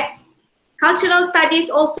values. Yes. Cultural studies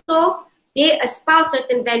also, they espouse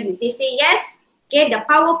certain values. They say, yes, okay, the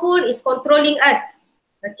powerful is controlling us.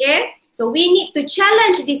 Okay, so we need to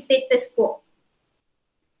challenge this status quo.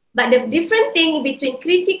 But the different thing between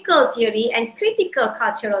critical theory and critical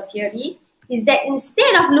cultural theory is that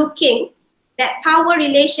instead of looking that power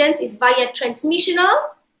relations is via transmissional,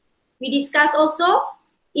 we discuss also,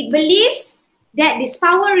 it believes that this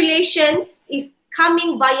power relations is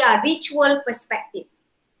coming via ritual perspective.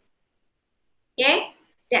 Okay,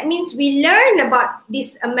 that means we learn about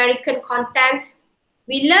this American content,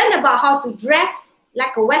 we learn about how to dress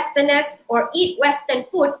like a Westerners or eat Western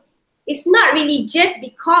food. It's not really just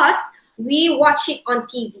because we watch it on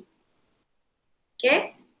TV.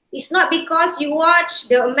 Okay, it's not because you watch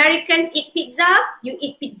the Americans eat pizza, you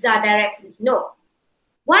eat pizza directly. No.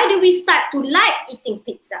 Why do we start to like eating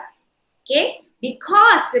pizza? Okay,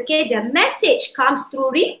 because okay, the message comes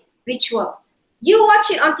through ritual. You watch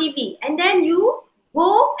it on TV and then you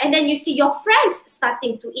go and then you see your friends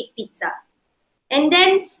starting to eat pizza. And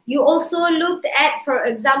then you also looked at, for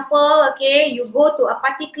example, okay, you go to a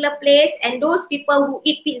particular place and those people who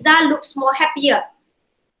eat pizza looks more happier.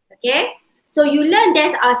 Okay, so you learn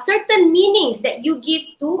there's certain meanings that you give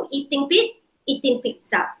to eating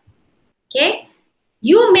pizza. Okay,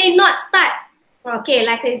 you may not start, okay,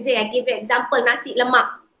 like I say, I give you example, nasi lemak.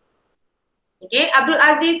 Okay, Abdul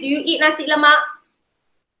Aziz, do you eat nasi lemak?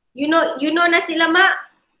 You know nasi lemak?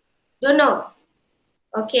 Don't know.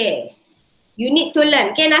 Okay, you need to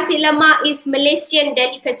learn. Okay, nasi lemak is Malaysian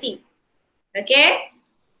delicacy. Okay,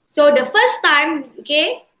 so the first time,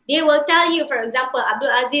 okay, they will tell you, for example,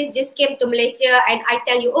 Abdul Aziz just came to Malaysia and I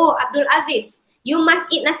tell you, oh, Abdul Aziz, you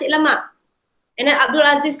must eat nasi lemak. And then Abdul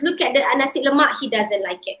Aziz look at the nasi lemak, he doesn't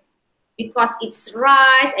like it because it's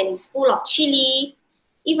rice and it's full of chili.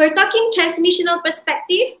 If we're talking transmissional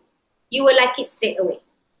perspective, you will like it straight away.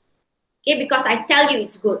 Okay, because I tell you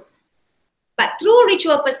it's good. But through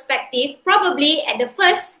ritual perspective, probably at the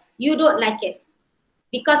first, you don't like it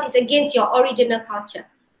because it's against your original culture.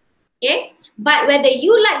 Okay, but whether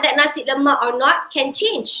you like that nasi lemak or not can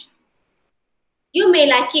change. You may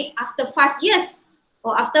like it after 5 years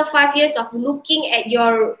or after 5 years of looking at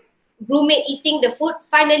your roommate eating the food,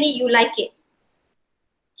 finally you like it.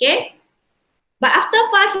 Okay, but after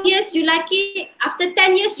 5 years you like it, after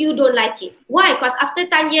 10 years you don't like it. Why? Because after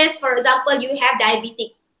 10 years, for example, you have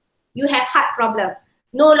diabetes, you have heart problem,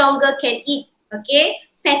 no longer can eat, okay,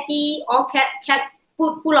 fatty or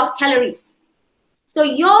food full of calories. So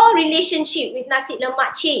your relationship with nasi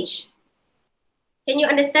lemak change. Can you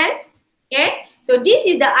understand? Okay, so this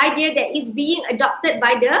is the idea that is being adopted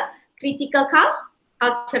by the critical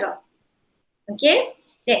cultural. Okay,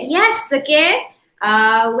 that yes, okay,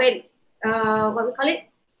 when what we call it,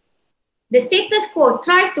 the status quo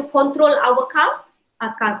tries to control our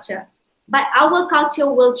culture, but our culture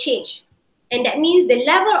will change, and that means the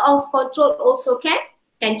level of control also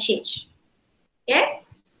can change. Okay,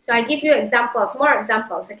 so I give you examples, more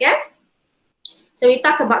examples. Okay, so we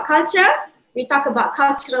talk about culture, we talk about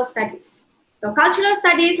cultural studies. So cultural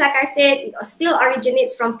studies, like I said, it still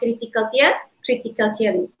originates from critical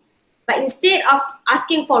theory. But instead of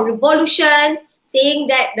asking for revolution, saying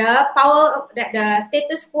that the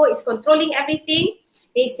status quo is controlling everything,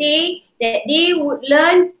 they say that they would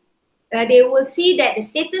learn, they will see that the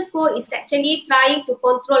status quo is actually trying to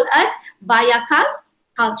control us via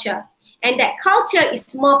culture. And that culture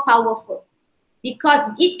is more powerful because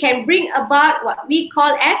it can bring about what we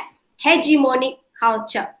call as hegemonic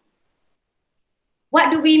culture. What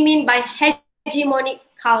do we mean by hegemonic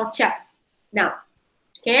culture? Now,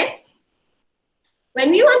 okay,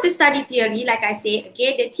 when we want to study theory, like I said,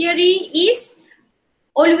 okay, the theory is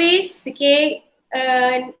always, okay,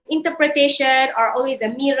 an interpretation or always a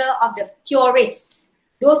mirror of the theorists,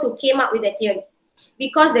 those who came up with the theory.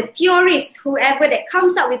 Because the theorist, whoever that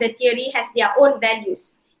comes up with the theory, has their own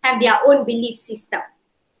values, have their own belief system.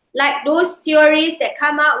 Like those theorists that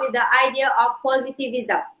come out with the idea of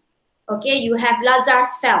positivism. Okay, you have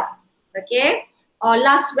Lazarus Fell, okay, or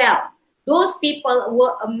Laswell. Those people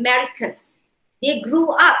were Americans. They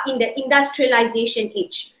grew up in the industrialization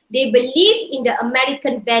age. They believe in the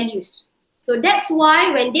American values. So that's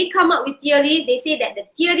why when they come up with theories, they say that the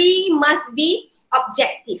theory must be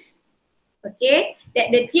objective. Okay,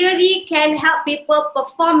 that the theory can help people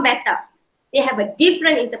perform better. They have a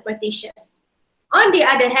different interpretation. On the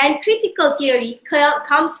other hand, critical theory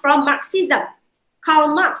comes from Marxism,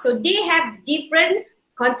 Karl Marx. So they have different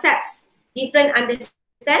concepts, different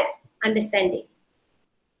understanding.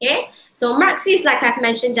 Okay, so Marxist, like I've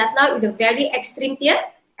mentioned just now, is a very extreme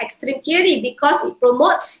extreme theory because it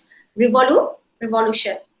promotes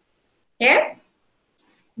revolution. Okay?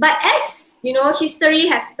 But as you know, history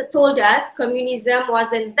has told us communism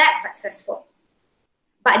wasn't that successful.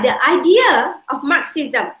 But the idea of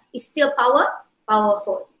Marxism is still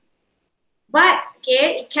powerful. But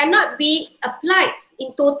okay, it cannot be applied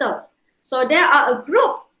in total. So there are a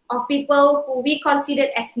group of people who we consider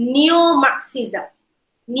as neo-Marxism.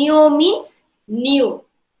 Neo means new.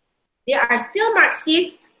 They are still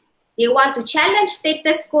Marxist. They want to challenge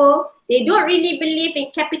status quo. They don't really believe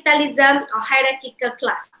in capitalism or hierarchical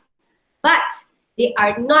class. But they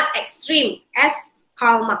are not extreme as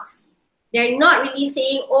Karl Marx. They're not really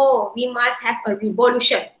saying, oh, we must have a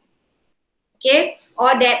revolution. Okay,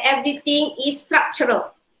 or that everything is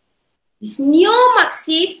structural. These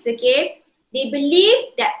neo-Marxists, okay, they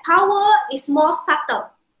believe that power is more subtle.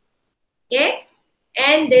 Okay,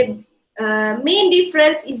 and the main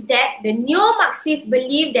difference is that the neo-Marxists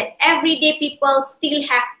believe that everyday people still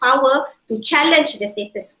have power to challenge the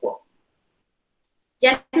status quo.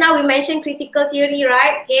 Just now we mentioned critical theory,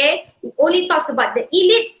 right? Okay, it only talks about the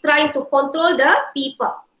elites trying to control the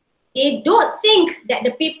people. They don't think that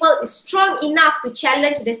the people is strong enough to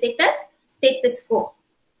challenge the status quo.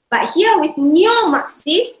 But here with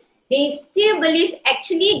neo-Marxists, they still believe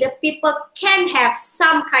actually the people can have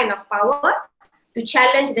some kind of power to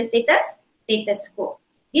challenge the status quo.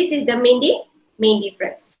 This is the main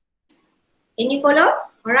difference. Can you follow?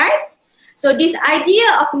 All right. So this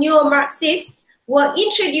idea of neo-Marxists were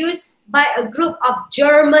introduced by a group of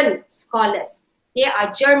German scholars. They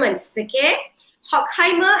are Germans, okay?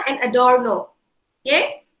 Horkheimer and Adorno,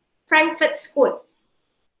 okay? Frankfurt School.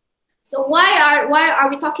 So why are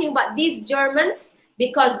we talking about these Germans?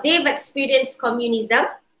 Because they've experienced communism,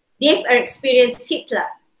 they've experienced Hitler.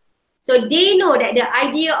 So they know that the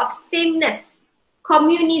idea of sameness,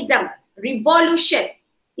 communism, revolution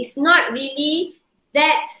is not really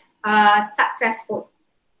that successful.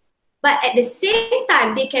 But at the same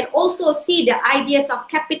time, they can also see the ideas of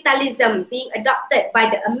capitalism being adopted by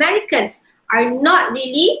the Americans are not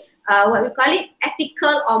really what we call it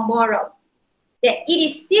ethical or moral. That it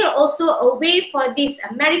is still also a way for these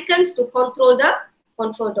Americans to control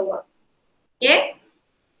the world. Okay,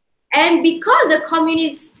 and because the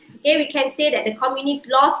communists, okay, we can say that the communists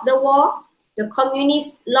lost the war, the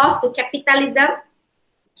communists lost to capitalism.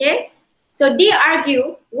 Okay, so they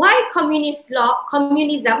argue why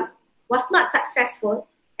communism was not successful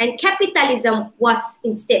and capitalism was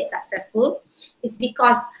instead successful is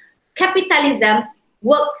because capitalism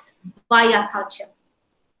works via culture.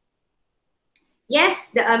 Yes,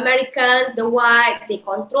 the Americans, the whites, they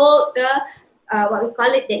control the, what we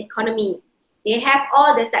call it, the economy. They have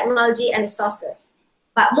all the technology and resources.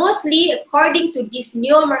 But mostly, according to these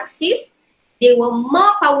neo-Marxists, they were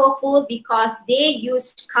more powerful because they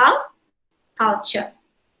used culture.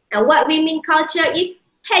 And what we mean culture is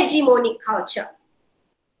hegemonic culture.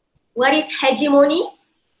 What is hegemony?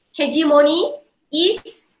 Hegemony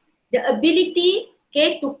is the ability,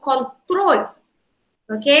 okay, to control.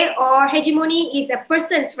 Okay, or hegemony is a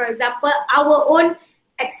person's, for example, our own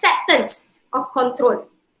acceptance of control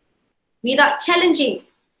without challenging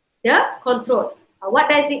the control. What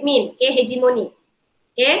does it mean? Okay, hegemony.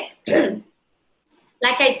 Okay,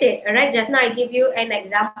 like I said, all right, just now I give you an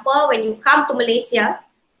example. When you come to Malaysia,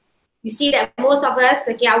 you see that most of us,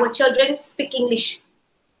 okay, our children speak English,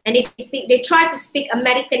 and they try to speak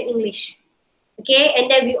American English. Okay,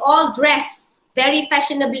 and then we all dress very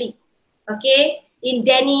fashionably. Okay, in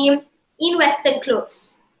denim, in Western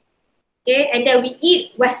clothes. Okay, and then we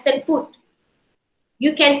eat Western food.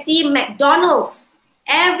 You can see McDonald's.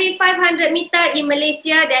 Every 500 meter in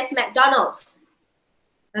Malaysia, there's McDonald's.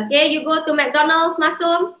 Okay, you go to McDonald's,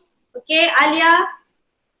 Masum. Okay, Alia,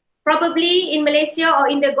 probably in Malaysia or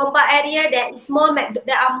in the Gombak area, there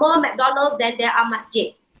are more McDonald's than there are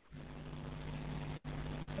masjid.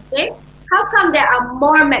 Okay, how come there are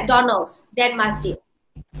more McDonald's than masjid?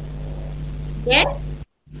 Okay,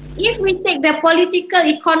 if we take the political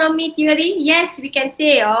economy theory, yes, we can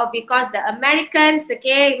say, oh, because the Americans,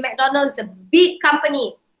 okay, McDonald's is a big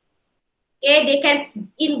company. Okay, they can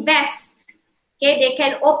invest. Okay, they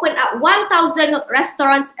can open up 1,000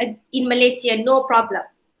 restaurants in Malaysia, no problem.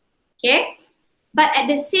 Okay, but at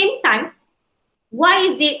the same time, why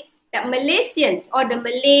is it that Malaysians or the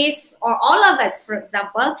Malays or all of us, for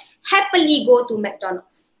example, happily go to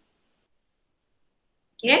McDonald's?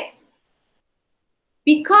 Okay,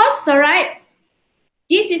 because, all right,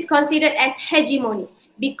 this is considered as hegemony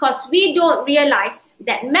because we don't realize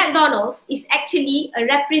that McDonald's is actually a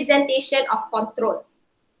representation of control.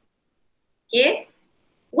 Okay,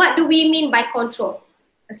 what do we mean by control?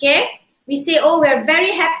 Okay, We say, oh, we're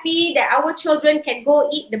very happy that our children can go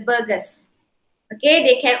eat the burgers. Okay,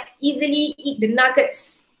 they can easily eat the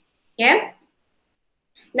nuggets. Okay.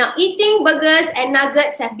 Now, eating burgers and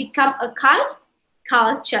nuggets have become a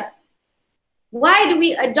culture. Why do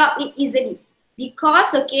we adopt it easily?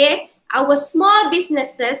 Because, okay, our small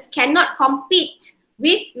businesses cannot compete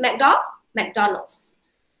with McDonald's.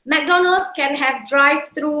 McDonald's can have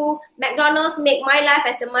drive-through. McDonald's make my life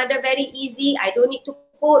as a mother very easy. I don't need to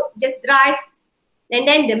go, just drive. And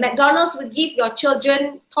then the McDonald's will give your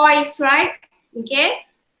children toys, right? Okay.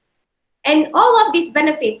 And all of these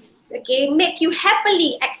benefits, okay, make you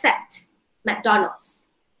happily accept McDonald's.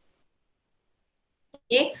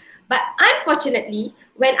 Okay. But unfortunately,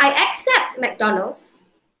 when I accept McDonald's,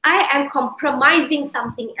 I am compromising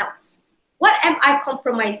something else. What am I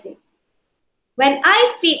compromising? When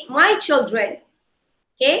I feed my children,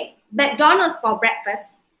 okay, McDonald's for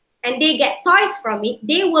breakfast, and they get toys from it,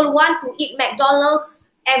 they will want to eat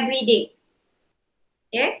McDonald's every day.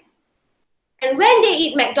 Okay? And when they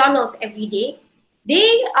eat McDonald's every day,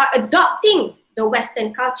 they are adopting the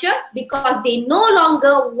Western culture because they no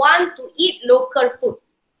longer want to eat local food.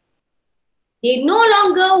 They no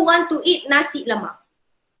longer want to eat nasi lemak.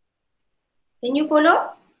 Can you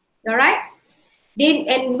follow? All right?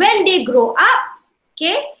 And when they grow up,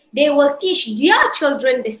 okay, they will teach their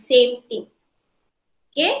children the same thing.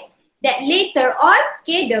 Okay? That later on,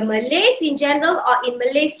 okay, the Malays in general or in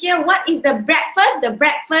Malaysia, what is the breakfast? The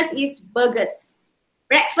breakfast is burgers.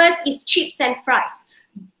 Breakfast is chips and fries.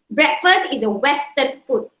 Breakfast is a Western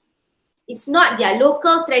food. It's not their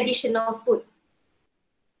local traditional food.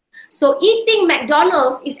 So eating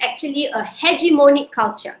McDonald's is actually a hegemonic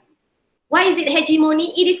culture. Why is it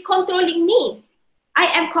hegemony? It is controlling me. I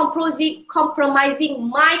am compromising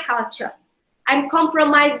my culture. I'm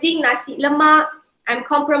compromising nasi lemak. I'm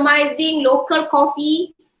compromising local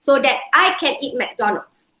coffee so that I can eat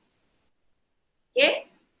McDonald's. Okay?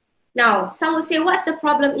 Now, some will say, what's the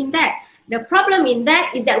problem in that? The problem in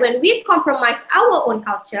that is that when we compromise our own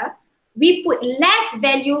culture, we put less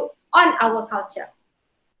value on our culture.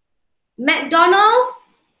 McDonald's,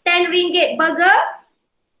 10 ringgit burger,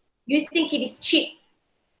 you think it is cheap.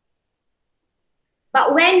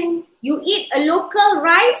 But when you eat a local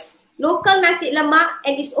rice, local nasi lemak,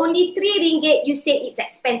 and it's only 3 ringgit, you say it's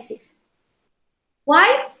expensive.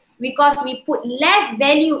 Why? Because we put less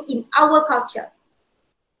value in our culture.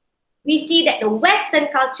 We see that the Western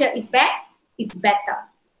culture is better.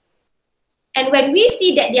 And when we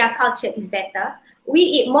see that their culture is better, we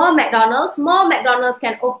eat more McDonald's. More McDonald's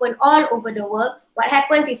can open all over the world. What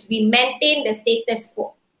happens is we maintain the status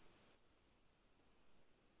quo.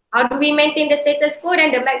 How do we maintain the status quo?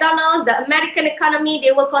 Then the McDonald's, the American economy,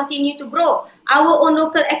 they will continue to grow. Our own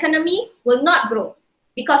local economy will not grow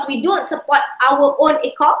because we don't support our own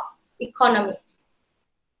economy.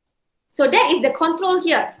 So that is the control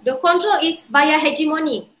here. The control is via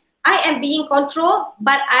hegemony. I am being controlled,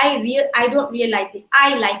 but I don't realize it.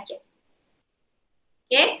 I like it.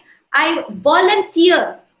 Okay? I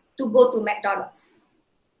volunteer to go to McDonald's.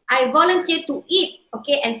 I volunteer to eat,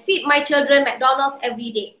 okay, and feed my children McDonald's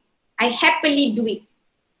every day. I happily do it.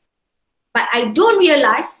 But I don't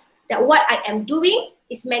realize that what I am doing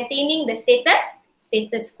is maintaining the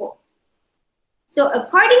status quo. So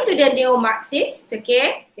according to the neo-Marxists,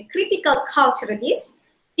 okay, the critical culturalists,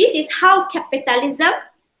 this is how capitalism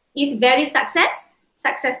is very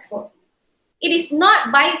successful. It is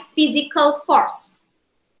not by physical force.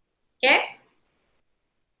 Okay?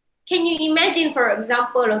 Can you imagine, for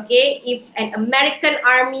example, okay, if an American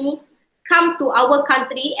army come to our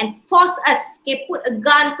country and force us, okay, put a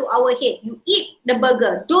gun to our head, you eat the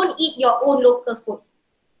burger, don't eat your own local food.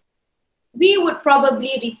 We would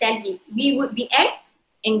probably retaliate. We would be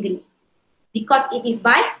angry because it is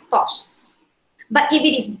by force. But if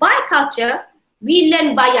it is by culture, we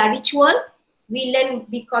learn via ritual. We learn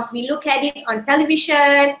because we look at it on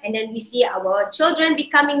television and then we see our children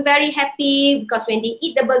becoming very happy because when they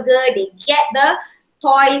eat the burger, they get the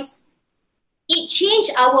toys. It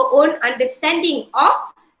changed our own understanding of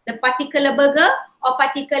the particular burger or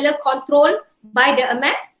particular control by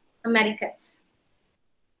the Americans.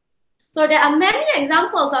 So there are many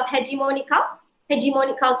examples of hegemonic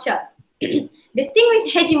culture. The thing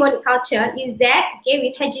with hegemonic culture is that, okay,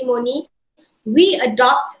 with hegemony, we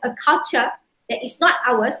adopt a culture that is not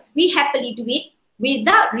ours. We happily do it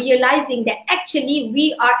without realizing that actually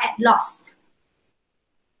we are at loss.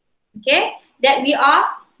 Okay, that we are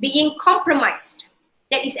being compromised.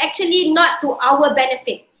 That is actually not to our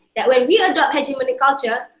benefit. That when we adopt hegemonic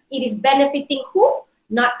culture, it is benefiting who?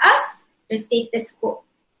 Not us, the status quo.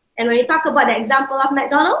 And when you talk about the example of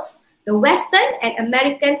McDonald's, the Western and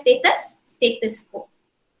American status quo.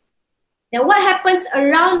 Now what happens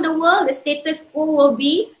around the world, the status quo will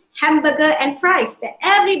be hamburger and fries, that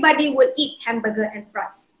everybody will eat hamburger and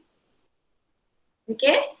fries.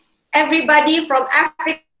 Okay, everybody from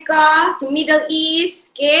Africa to Middle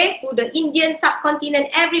East, okay, to the Indian subcontinent,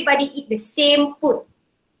 everybody eat the same food.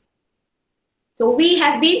 So we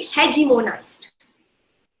have been hegemonized.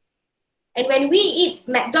 And when we eat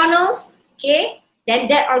McDonald's, okay, then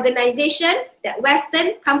that organization, that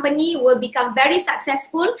Western company will become very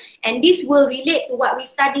successful, and this will relate to what we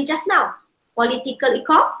studied just now, political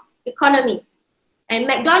economy. And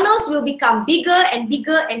McDonald's will become bigger and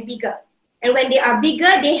bigger and bigger. And when they are bigger,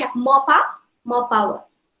 they have more power.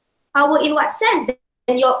 Power in what sense?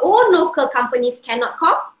 Then your own local companies cannot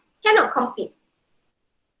compete.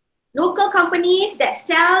 Local companies that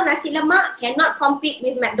sell nasi lemak cannot compete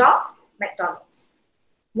with McDonald's.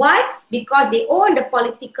 Why? Because they own the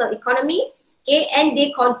political economy, okay, and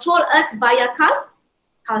they control us via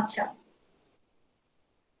culture.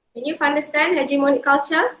 Can you understand hegemonic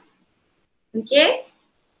culture? Okay.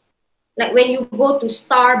 Like when you go to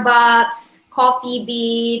Starbucks, Coffee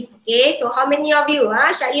Bean, okay, so how many of you,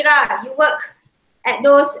 Syaira, you work at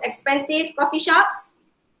those expensive coffee shops?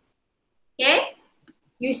 Okay,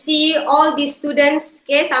 you see all these students,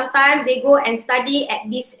 okay, sometimes they go and study at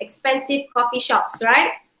these expensive coffee shops,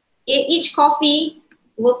 right? Okay, each coffee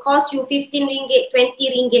will cost you 15 ringgit, 20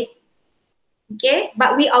 ringgit, okay,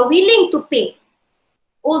 but we are willing to pay,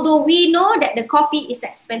 although we know that the coffee is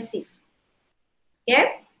expensive,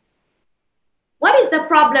 okay? What is the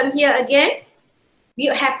problem here again? We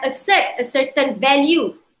have assert a certain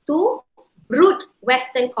value to root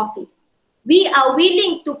Western coffee. We are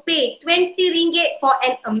willing to pay 20 ringgit for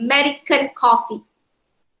an American coffee.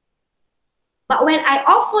 But when I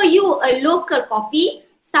offer you a local coffee,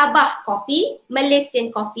 Sabah coffee,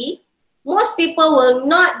 Malaysian coffee, most people will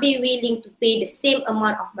not be willing to pay the same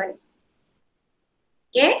amount of money.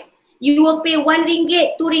 Okay? You will pay 1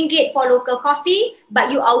 ringgit, 2 ringgit for local coffee, but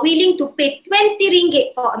you are willing to pay 20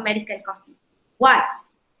 ringgit for American coffee. Why?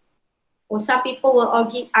 Or some people will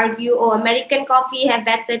argue, oh, American coffee have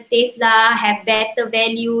better taste lah, have better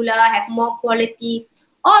value lah, have more quality.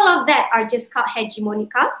 All of that are just called hegemonic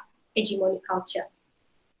culture.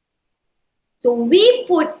 So we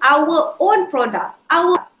put our own product,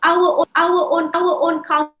 our own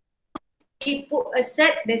culture, we put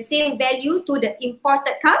assert the same value to the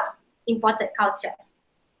imported culture.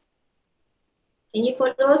 Can you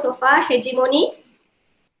follow so far? Hegemony.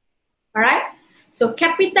 All right. So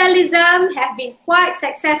capitalism have been quite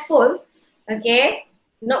successful. Okay,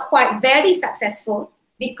 not quite very successful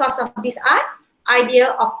because of this idea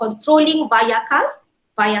of controlling via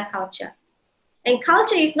culture. And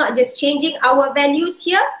culture is not just changing our values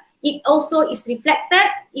here. It also is reflected.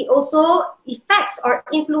 It also affects or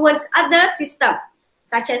influence other systems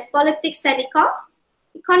such as politics and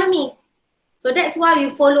economy. So that's why we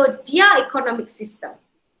follow their economic system.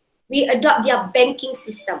 We adopt their banking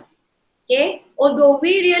system. Okay, although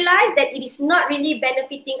we realize that it is not really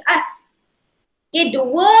benefiting us. Okay, the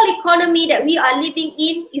world economy that we are living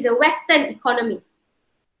in is a Western economy.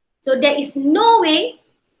 So there is no way,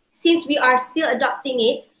 since we are still adopting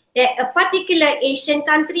it, that a particular Asian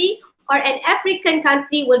country or an African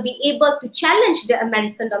country will be able to challenge the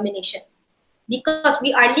American domination, because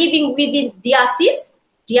we are living within their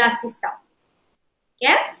system.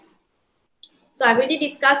 Okay, so I already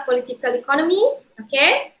discussed political economy,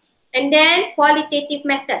 okay, and then qualitative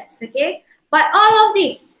methods, okay. But all of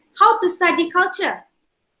this, how to study culture,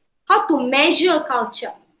 how to measure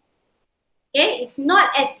culture, okay, it's not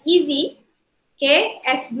as easy, okay,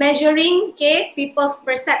 as measuring, okay, people's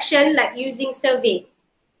perception like using survey.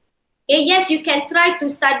 Okay, yes, you can try to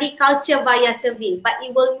study culture via survey, but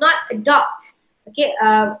it will not adopt, okay,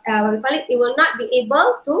 it will not be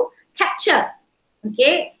able to capture,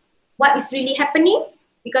 okay, what is really happening,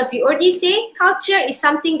 because we already say culture is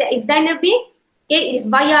something that is dynamic, okay, it is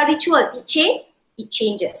via ritual, it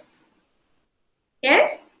changes,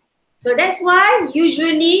 okay. So that's why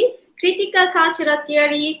usually critical cultural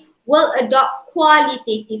theory will adopt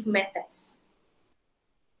qualitative methods.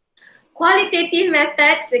 Qualitative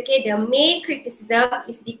methods, okay, the main criticism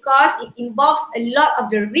is because it involves a lot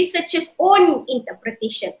of the researcher's own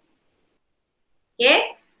interpretation.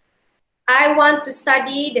 Okay, I want to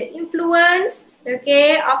study the influence,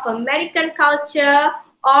 okay, of American culture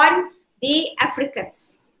on the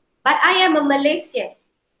Africans, but I am a Malaysian.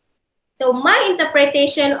 So my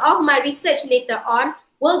interpretation of my research later on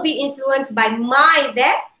will be influenced by my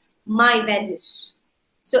values.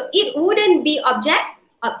 So it wouldn't be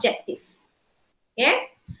objective. Okay,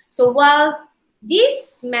 so while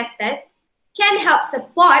this method can help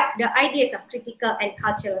support the ideas of critical and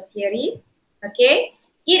cultural theory. Okay,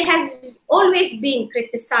 it has always been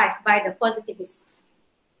criticized by the positivists.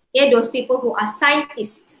 Okay, those people who are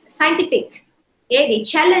scientific. Okay, they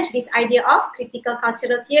challenge this idea of critical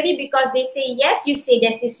cultural theory because they say, yes, you say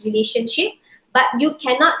there's this relationship, but you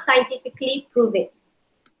cannot scientifically prove it.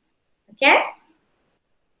 Okay?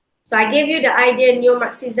 So I gave you the idea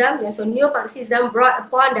neo-Marxism. So neo-Marxism brought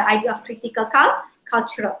upon the idea of critical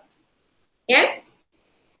cultural. Okay?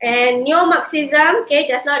 And neo-Marxism, okay,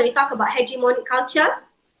 just now they talk about hegemonic culture,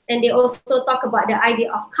 and they also talk about the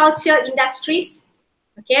idea of culture industries.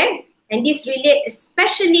 Okay? And this relates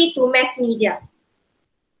especially to mass media.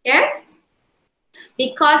 Okay?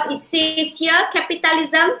 Because it says here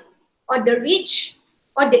capitalism or the rich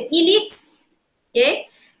or the elites, okay,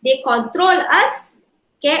 they control us,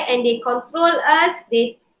 okay, and they control us,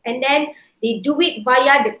 and then they do it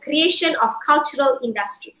via the creation of cultural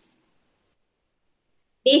industries.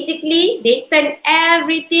 Basically, they turn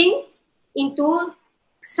everything into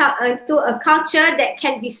a culture that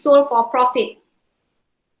can be sold for profit.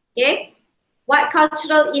 Okay, what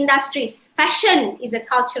cultural industries? Fashion is a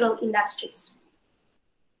cultural industries.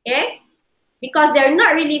 Okay, because they're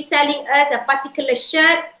not really selling us a particular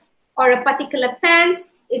shirt or a particular pants,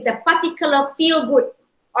 it's a particular feel good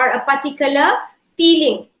or a particular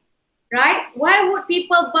feeling, right? Why would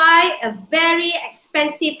people buy a very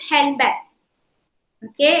expensive handbag?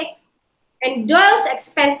 Okay, and those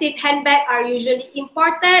expensive handbags are usually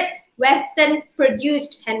imported, Western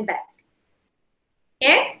produced handbag.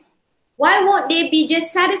 Okay, why won't they be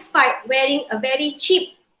just satisfied wearing a very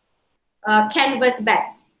cheap canvas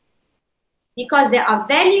bag? Because there are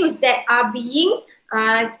values that are being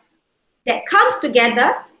that comes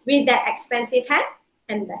together with that expensive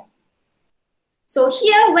handbag. So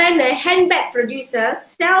here, when a handbag producer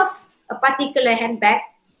sells a particular handbag,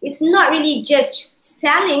 it's not really just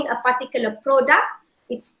selling a particular product,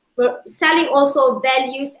 it's selling also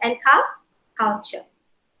values and culture.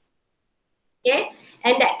 Okay,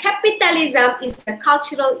 and that capitalism is the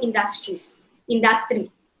cultural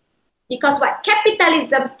industry. Because what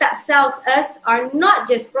capitalism that sells us are not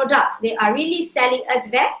just products, they are really selling us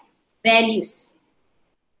values.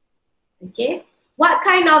 Okay, what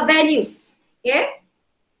kind of values? Okay,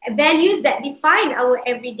 values that define our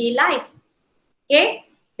everyday life. Okay,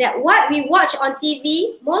 that what we watch on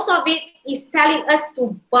TV, most of it is telling us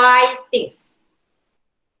to buy things.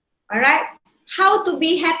 All right, how to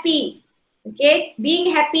be happy? Okay,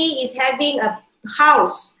 being happy is having a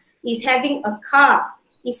house, is having a car,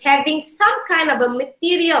 is having some kind of a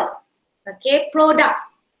material, okay, product.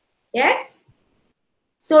 Yeah.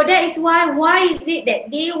 So that is why is it that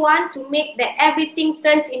they want to make that everything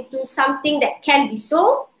turns into something that can be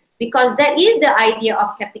sold? Because that is the idea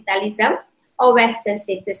of capitalism or Western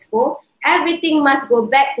status quo. Everything must go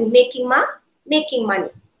back to making money.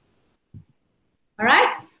 All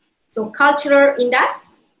right. So cultural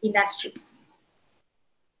industries.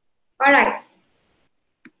 All right.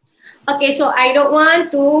 Okay, so I don't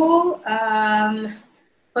want to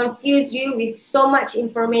confuse you with so much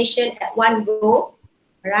information at one go.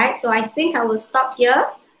 All right, so I think I will stop here.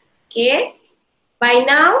 Okay, by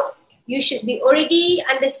now you should be already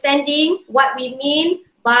understanding what we mean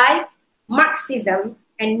by Marxism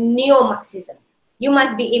and neo-Marxism. You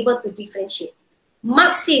must be able to differentiate.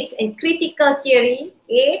 Marxist and critical theory,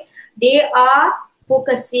 okay, they are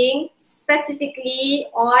focusing specifically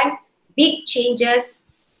on big changes,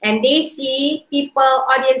 and they see people,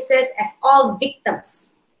 audiences as all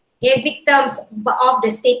victims. Okay, victims of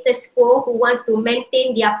the status quo who wants to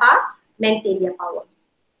maintain their power.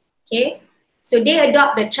 Okay, so they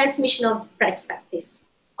adopt the transmissional perspective.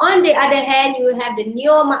 On the other hand, you have the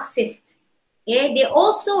neo-Marxists. Okay, they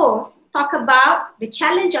also talk about the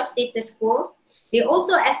challenge of status quo. They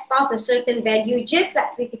also espouse a certain value, just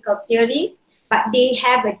like critical theory, but they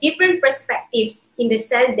have a different perspectives in the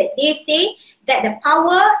sense that they say that the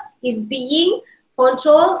power is being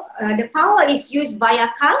controlled, the power is used via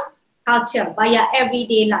culture, via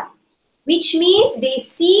everyday life, which means they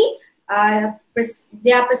see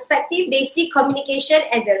their perspective, they see communication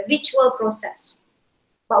as a ritual process.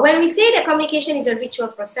 But when we say that communication is a ritual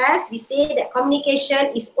process, we say that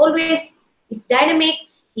communication is always, is dynamic,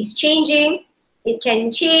 is changing, it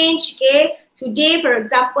can change, okay? Today, for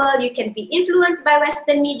example, you can be influenced by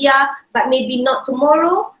Western media, but maybe not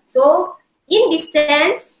tomorrow. So in this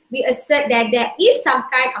sense, we assert that there is some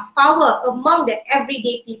kind of power among the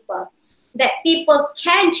everyday people, that people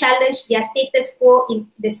can challenge their status quo in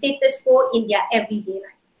their everyday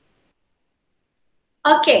life.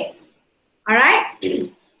 Okay, all right.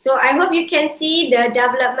 So I hope you can see the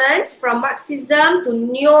developments from Marxism to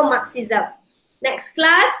neo-Marxism. Next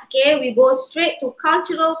class, okay, we go straight to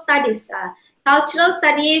cultural studies. Cultural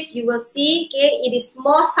studies, you will see, okay, it is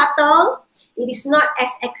more subtle. It is not as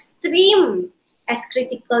extreme as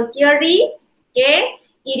critical theory, okay.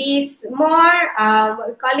 It is more, what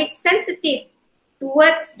we call it, sensitive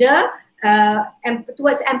towards the,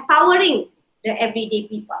 towards empowering the everyday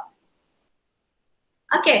people.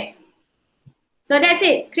 Okay. So that's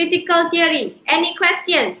it, critical theory. Any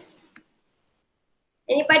questions?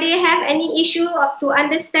 Anybody have any issue of to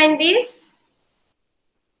understand this?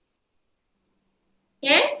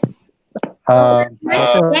 Yeah. Doctor,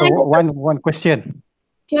 Yes. one question.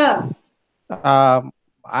 Sure.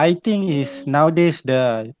 I think is nowadays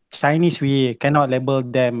the Chinese, we cannot label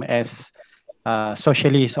them as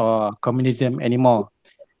socialist or communism anymore,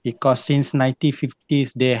 because since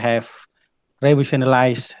 1950s they have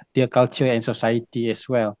revolutionized their culture and society as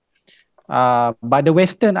well. But the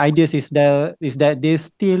Western ideas is that they're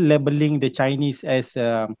still labeling the Chinese as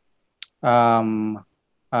um,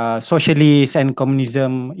 socialist and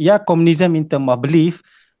communism. Yeah, communism in terms of belief,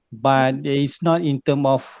 but it's not in terms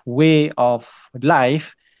of way of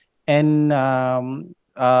life. And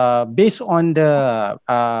based on the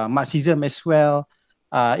Marxism as well,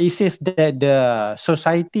 it says that the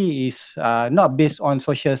society is not based on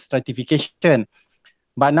social stratification,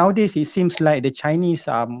 but nowadays it seems like the Chinese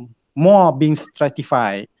are more being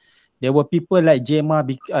stratified. There were people like Jack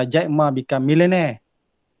Ma become millionaire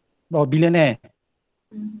or billionaire.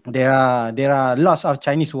 There are lots of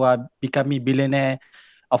Chinese who are becoming billionaire,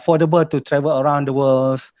 affordable to travel around the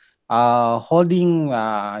world, holding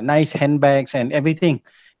nice handbags and everything,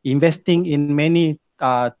 investing in many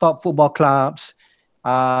top football clubs.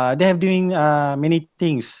 They have doing many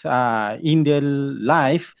things in their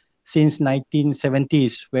life since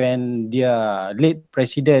 1970s, when their late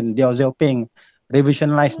president Deng Xiaoping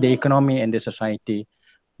revolutionized the economy and the society.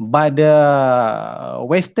 But the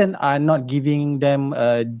Western are not giving them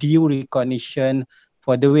due recognition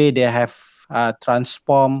for the way they have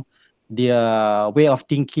transformed their way of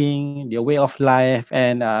thinking, their way of life,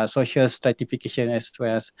 and social stratification as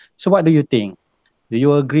well. So what do you think? Do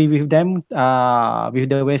you agree with them, with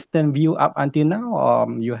the Western view up until now, or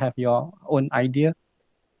you have your own idea?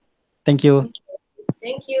 Thank you.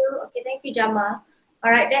 Thank you. Okay, thank you, Jama. All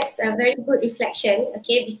right, that's a very good reflection,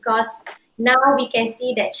 okay, because now we can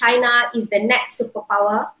see that China is the next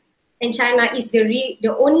superpower, and China is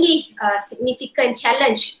the only significant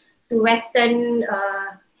challenge to Western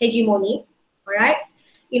hegemony, all right?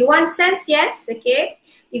 In one sense, yes, okay,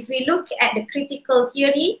 if we look at the critical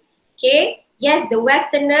theory, okay, yes, the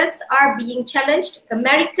Westerners are being challenged,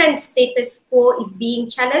 American status quo is being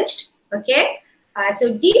challenged, okay?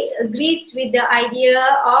 So this agrees with the idea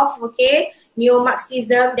of, okay,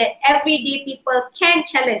 neo-Marxism, that everyday people can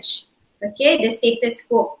challenge, okay, the status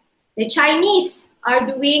quo. The Chinese are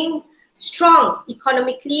doing strong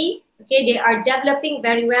economically, okay, they are developing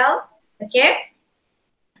very well, okay.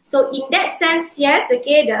 So in that sense, yes,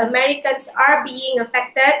 okay, the Americans are being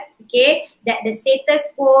affected, okay, that the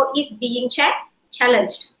status quo is being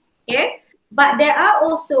challenged, okay. But there are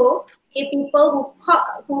also, okay, people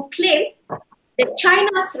who claim that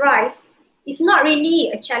China's rise is not really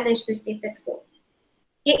a challenge to status quo.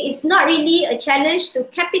 Okay, it's not really a challenge to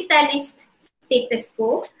capitalist status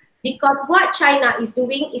quo, because what China is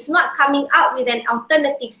doing is not coming out with an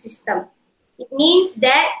alternative system. It means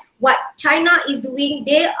that what China is doing,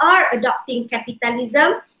 they are adopting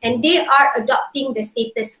capitalism and they are adopting the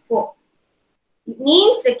status quo. It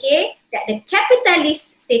means, okay, that the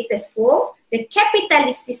capitalist status quo, the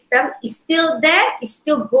capitalist system is still there, is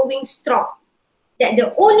still going strong. That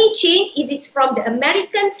the only change is it's from the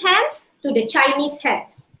Americans' hands to the Chinese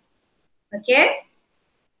hands. Okay?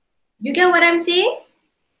 You get what I'm saying?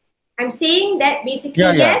 I'm saying that basically,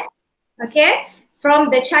 yes, okay,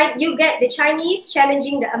 from the you get the Chinese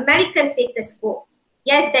challenging the American status quo.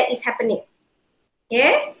 Yes, that is happening.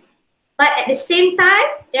 Okay? But at the same time,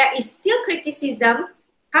 there is still criticism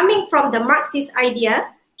coming from the Marxist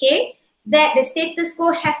idea, okay, that the status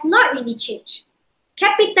quo has not really changed.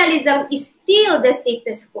 Capitalism is still the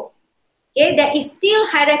status quo. Okay, there is still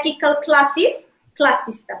hierarchical class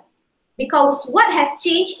system, because what has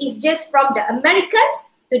changed is just from the Americans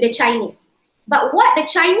to the Chinese. But what the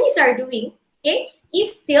Chinese are doing, okay,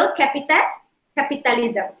 is still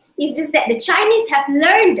capitalism. It's just that the Chinese have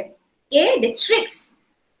learned, okay, the tricks,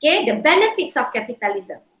 okay, the benefits of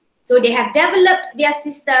capitalism. So they have developed their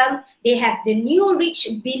system. They have the new rich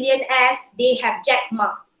billionaires. They have Jack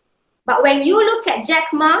Ma. But when you look at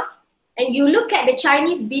Jack Ma and you look at the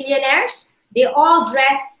Chinese billionaires, they all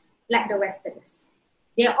dress like the Westerners.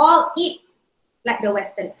 They all eat like the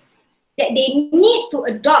Westerners. That they need to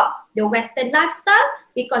adopt the Western lifestyle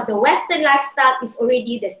because the Western lifestyle is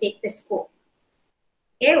already the status quo.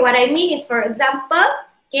 Okay, what I mean is, for example,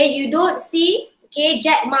 okay, you don't see, okay,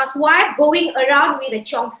 Jack Ma's wife going around with a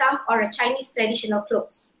cheongsam or a Chinese traditional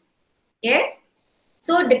clothes. Okay,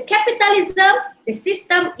 so the capitalism, the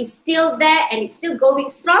system is still there and it's still going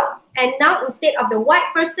strong. And now instead of the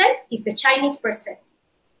white person, it's the Chinese person.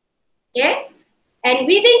 Okay, and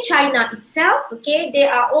within China itself, okay, they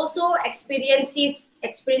are also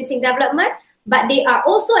experiencing development, but they are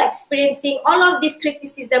also experiencing all of this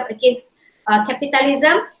criticism against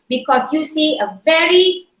capitalism because you see a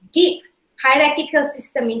very deep hierarchical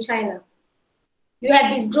system in China. You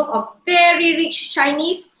have this group of very rich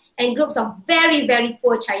Chinese and groups of very, very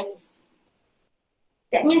poor Chinese.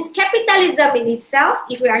 That means capitalism in itself,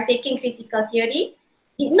 if we are taking critical theory,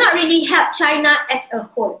 did not really help China as a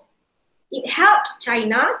whole. It helped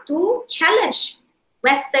China to challenge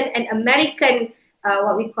Western and American,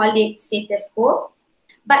 what we call it, status quo,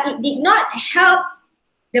 but it did not help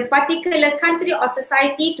the particular country or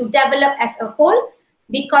society to develop as a whole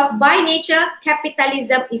because by nature,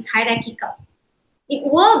 capitalism is hierarchical. It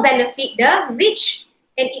will benefit the rich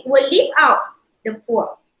and it will leave out the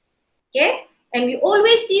poor. Okay? And we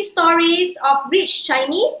always see stories of rich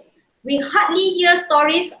Chinese. We hardly hear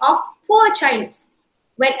stories of poor Chinese.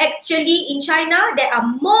 When actually in China, there are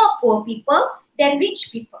more poor people than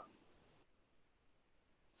rich people.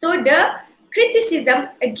 So the criticism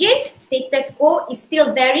against status quo is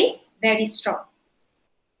still very, very strong.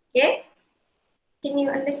 Okay? Can you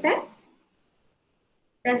understand?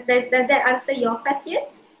 Does that answer your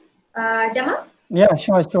questions, Jamal? Yeah,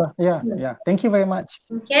 sure. Yeah. Thank you very much.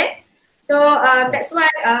 Okay. So that's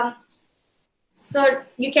why, so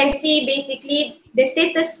you can see basically the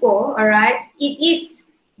status quo, all right, it is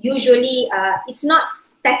usually, it's not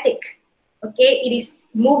static, okay, it is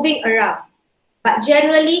moving around. But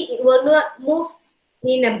generally, it will not move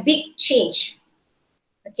in a big change,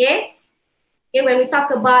 okay? Okay, when we talk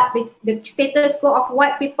about the status quo of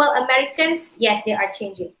white people, Americans, yes, they are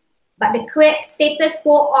changing. But the status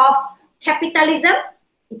quo of capitalism,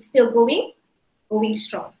 it's still going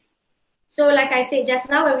strong. So like I said just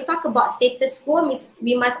now, when we talk about status quo,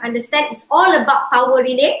 we must understand it's all about power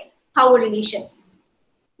relations.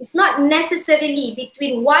 It's not necessarily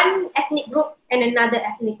between one ethnic group and another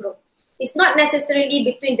ethnic group. It's not necessarily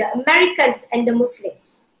between the Americans and the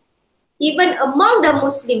Muslims. Even among the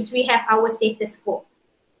Muslims, we have our status quo.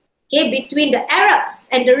 Okay, between the Arabs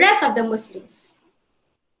and the rest of the Muslims,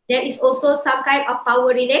 there is also some kind of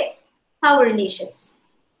power relations,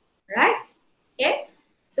 right? Okay,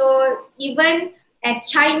 so even as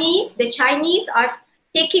Chinese, the Chinese are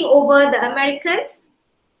taking over the Americans.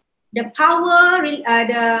 The power, what we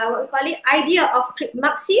call it, idea of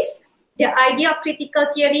Marxist, the idea of critical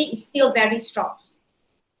theory is still very strong.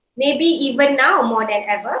 Maybe even now more than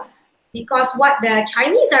ever, because what the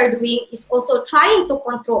Chinese are doing is also trying to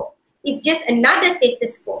control. It's just another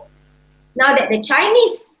status quo. Now that the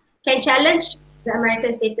Chinese can challenge the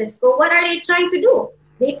American status quo, what are they trying to do?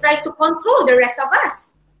 They try to control the rest of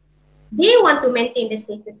us. They want to maintain the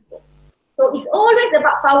status quo. So it's always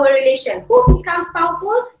about power relation. Who becomes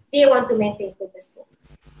powerful? They want to maintain status quo.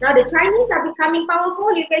 Now the Chinese are becoming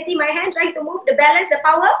powerful. You can see my hand trying to move the balance, the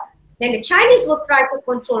power. Then the Chinese will try to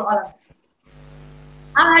control all of us.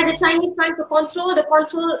 How are the Chinese trying to control the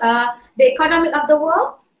economy of the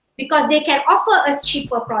world? Because they can offer us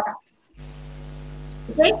cheaper products.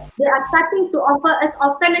 Okay, they are starting to offer us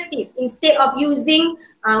alternative instead of using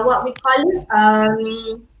what we call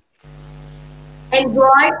it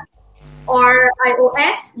Android or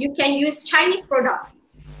iOS. You can use Chinese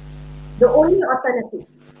products, the only alternative,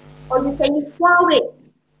 or you can use Huawei.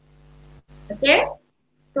 Okay,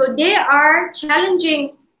 so they are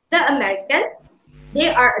challenging the Americans. They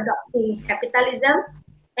are adopting capitalism,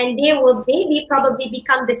 and they will maybe probably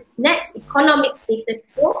become the next economic status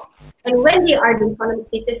quo. And when they are the economic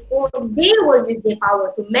status quo, they will use their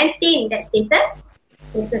power to maintain that status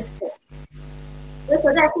quo. Okay,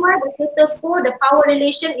 so that's why the status quo, the power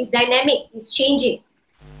relation is dynamic, it's changing.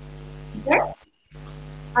 Okay?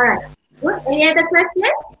 All right. Good. Any other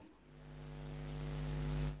questions?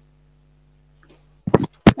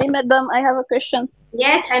 Hey, madam, I have a question.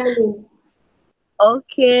 Yes, Emily.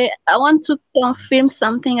 Okay, I want to confirm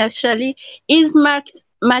something actually. Is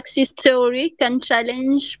Marxist theory can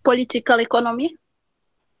challenge political economy?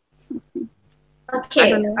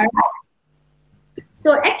 Okay, all right.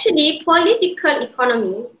 So actually, political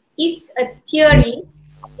economy is a theory.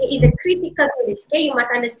 It is a critical theory. Okay, you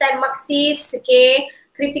must understand Marxist. Okay,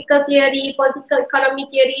 critical theory, political economy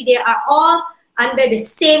theory. They are all under the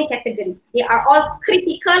same category. They are all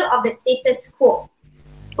critical of the status quo.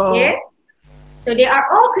 Okay? So they are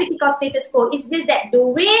all critical of status quo. It's just that the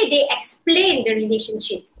way they explain the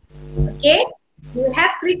relationship. Okay? You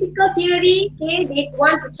have critical theory, okay, they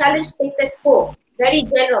want to challenge status quo, very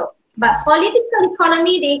general. But political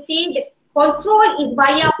economy, they say the control is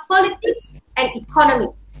via politics and economy.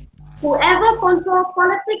 Whoever controls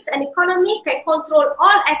politics and economy can control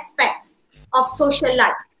all aspects of social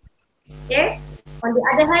life. Okay? On the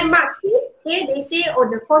other hand, Marxists, okay, they say, oh,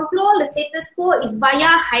 the control, the status quo is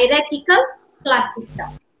via hierarchical class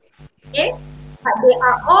system. Okay? But they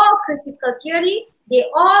are all critical theory. They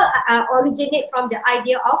all originate from the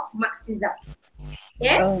idea of Marxism.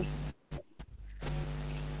 Okay?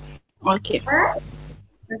 Okay. Alright.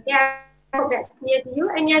 Okay, I hope that's clear to you.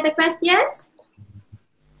 Any other questions?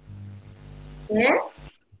 Yeah.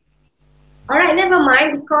 Alright, never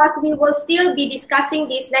mind, because we will still be discussing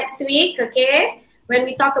this next week, okay? When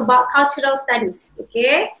we talk about cultural studies,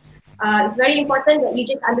 okay? It's very important that you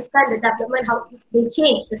just understand the development, how they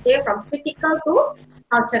change, okay? From critical to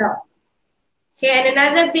cultural. Okay, and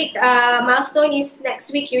another big milestone is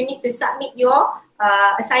next week you need to submit your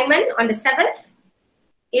assignment on the 7th.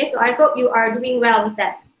 Okay, so I hope you are doing well with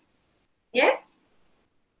that. Yeah?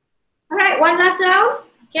 Alright, one last round.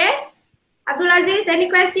 Okay? Abdul Aziz, any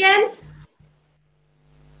questions?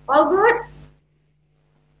 All good?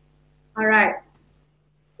 Alright.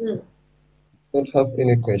 Don't have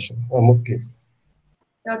any question. I'm okay.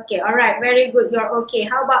 Okay, alright, very good. You're okay.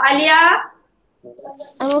 How about Alia?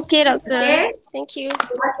 I'm okay, doctor. Okay. Thank you.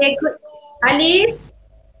 Okay, good. Alice?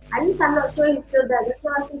 Alice, I'm not sure he's still there. Just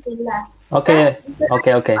now I think he left. Okay,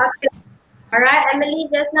 okay. Okay. Alright, Emily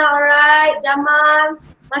just now, alright. Jamal,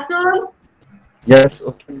 Masul? Yes,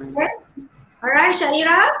 okay. Okay. Alright,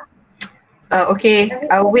 Shaira? Okay,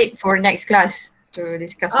 I'll wait for next class to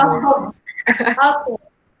discuss more. Okay.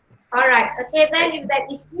 Alright. Okay, then if that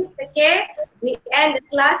is it, okay, we end the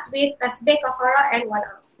class with tasbih, kafarah, and one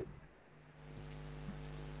else.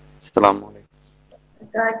 Assalamualaikum.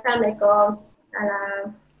 Assalamualaikum.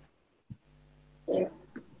 Salam. Okay.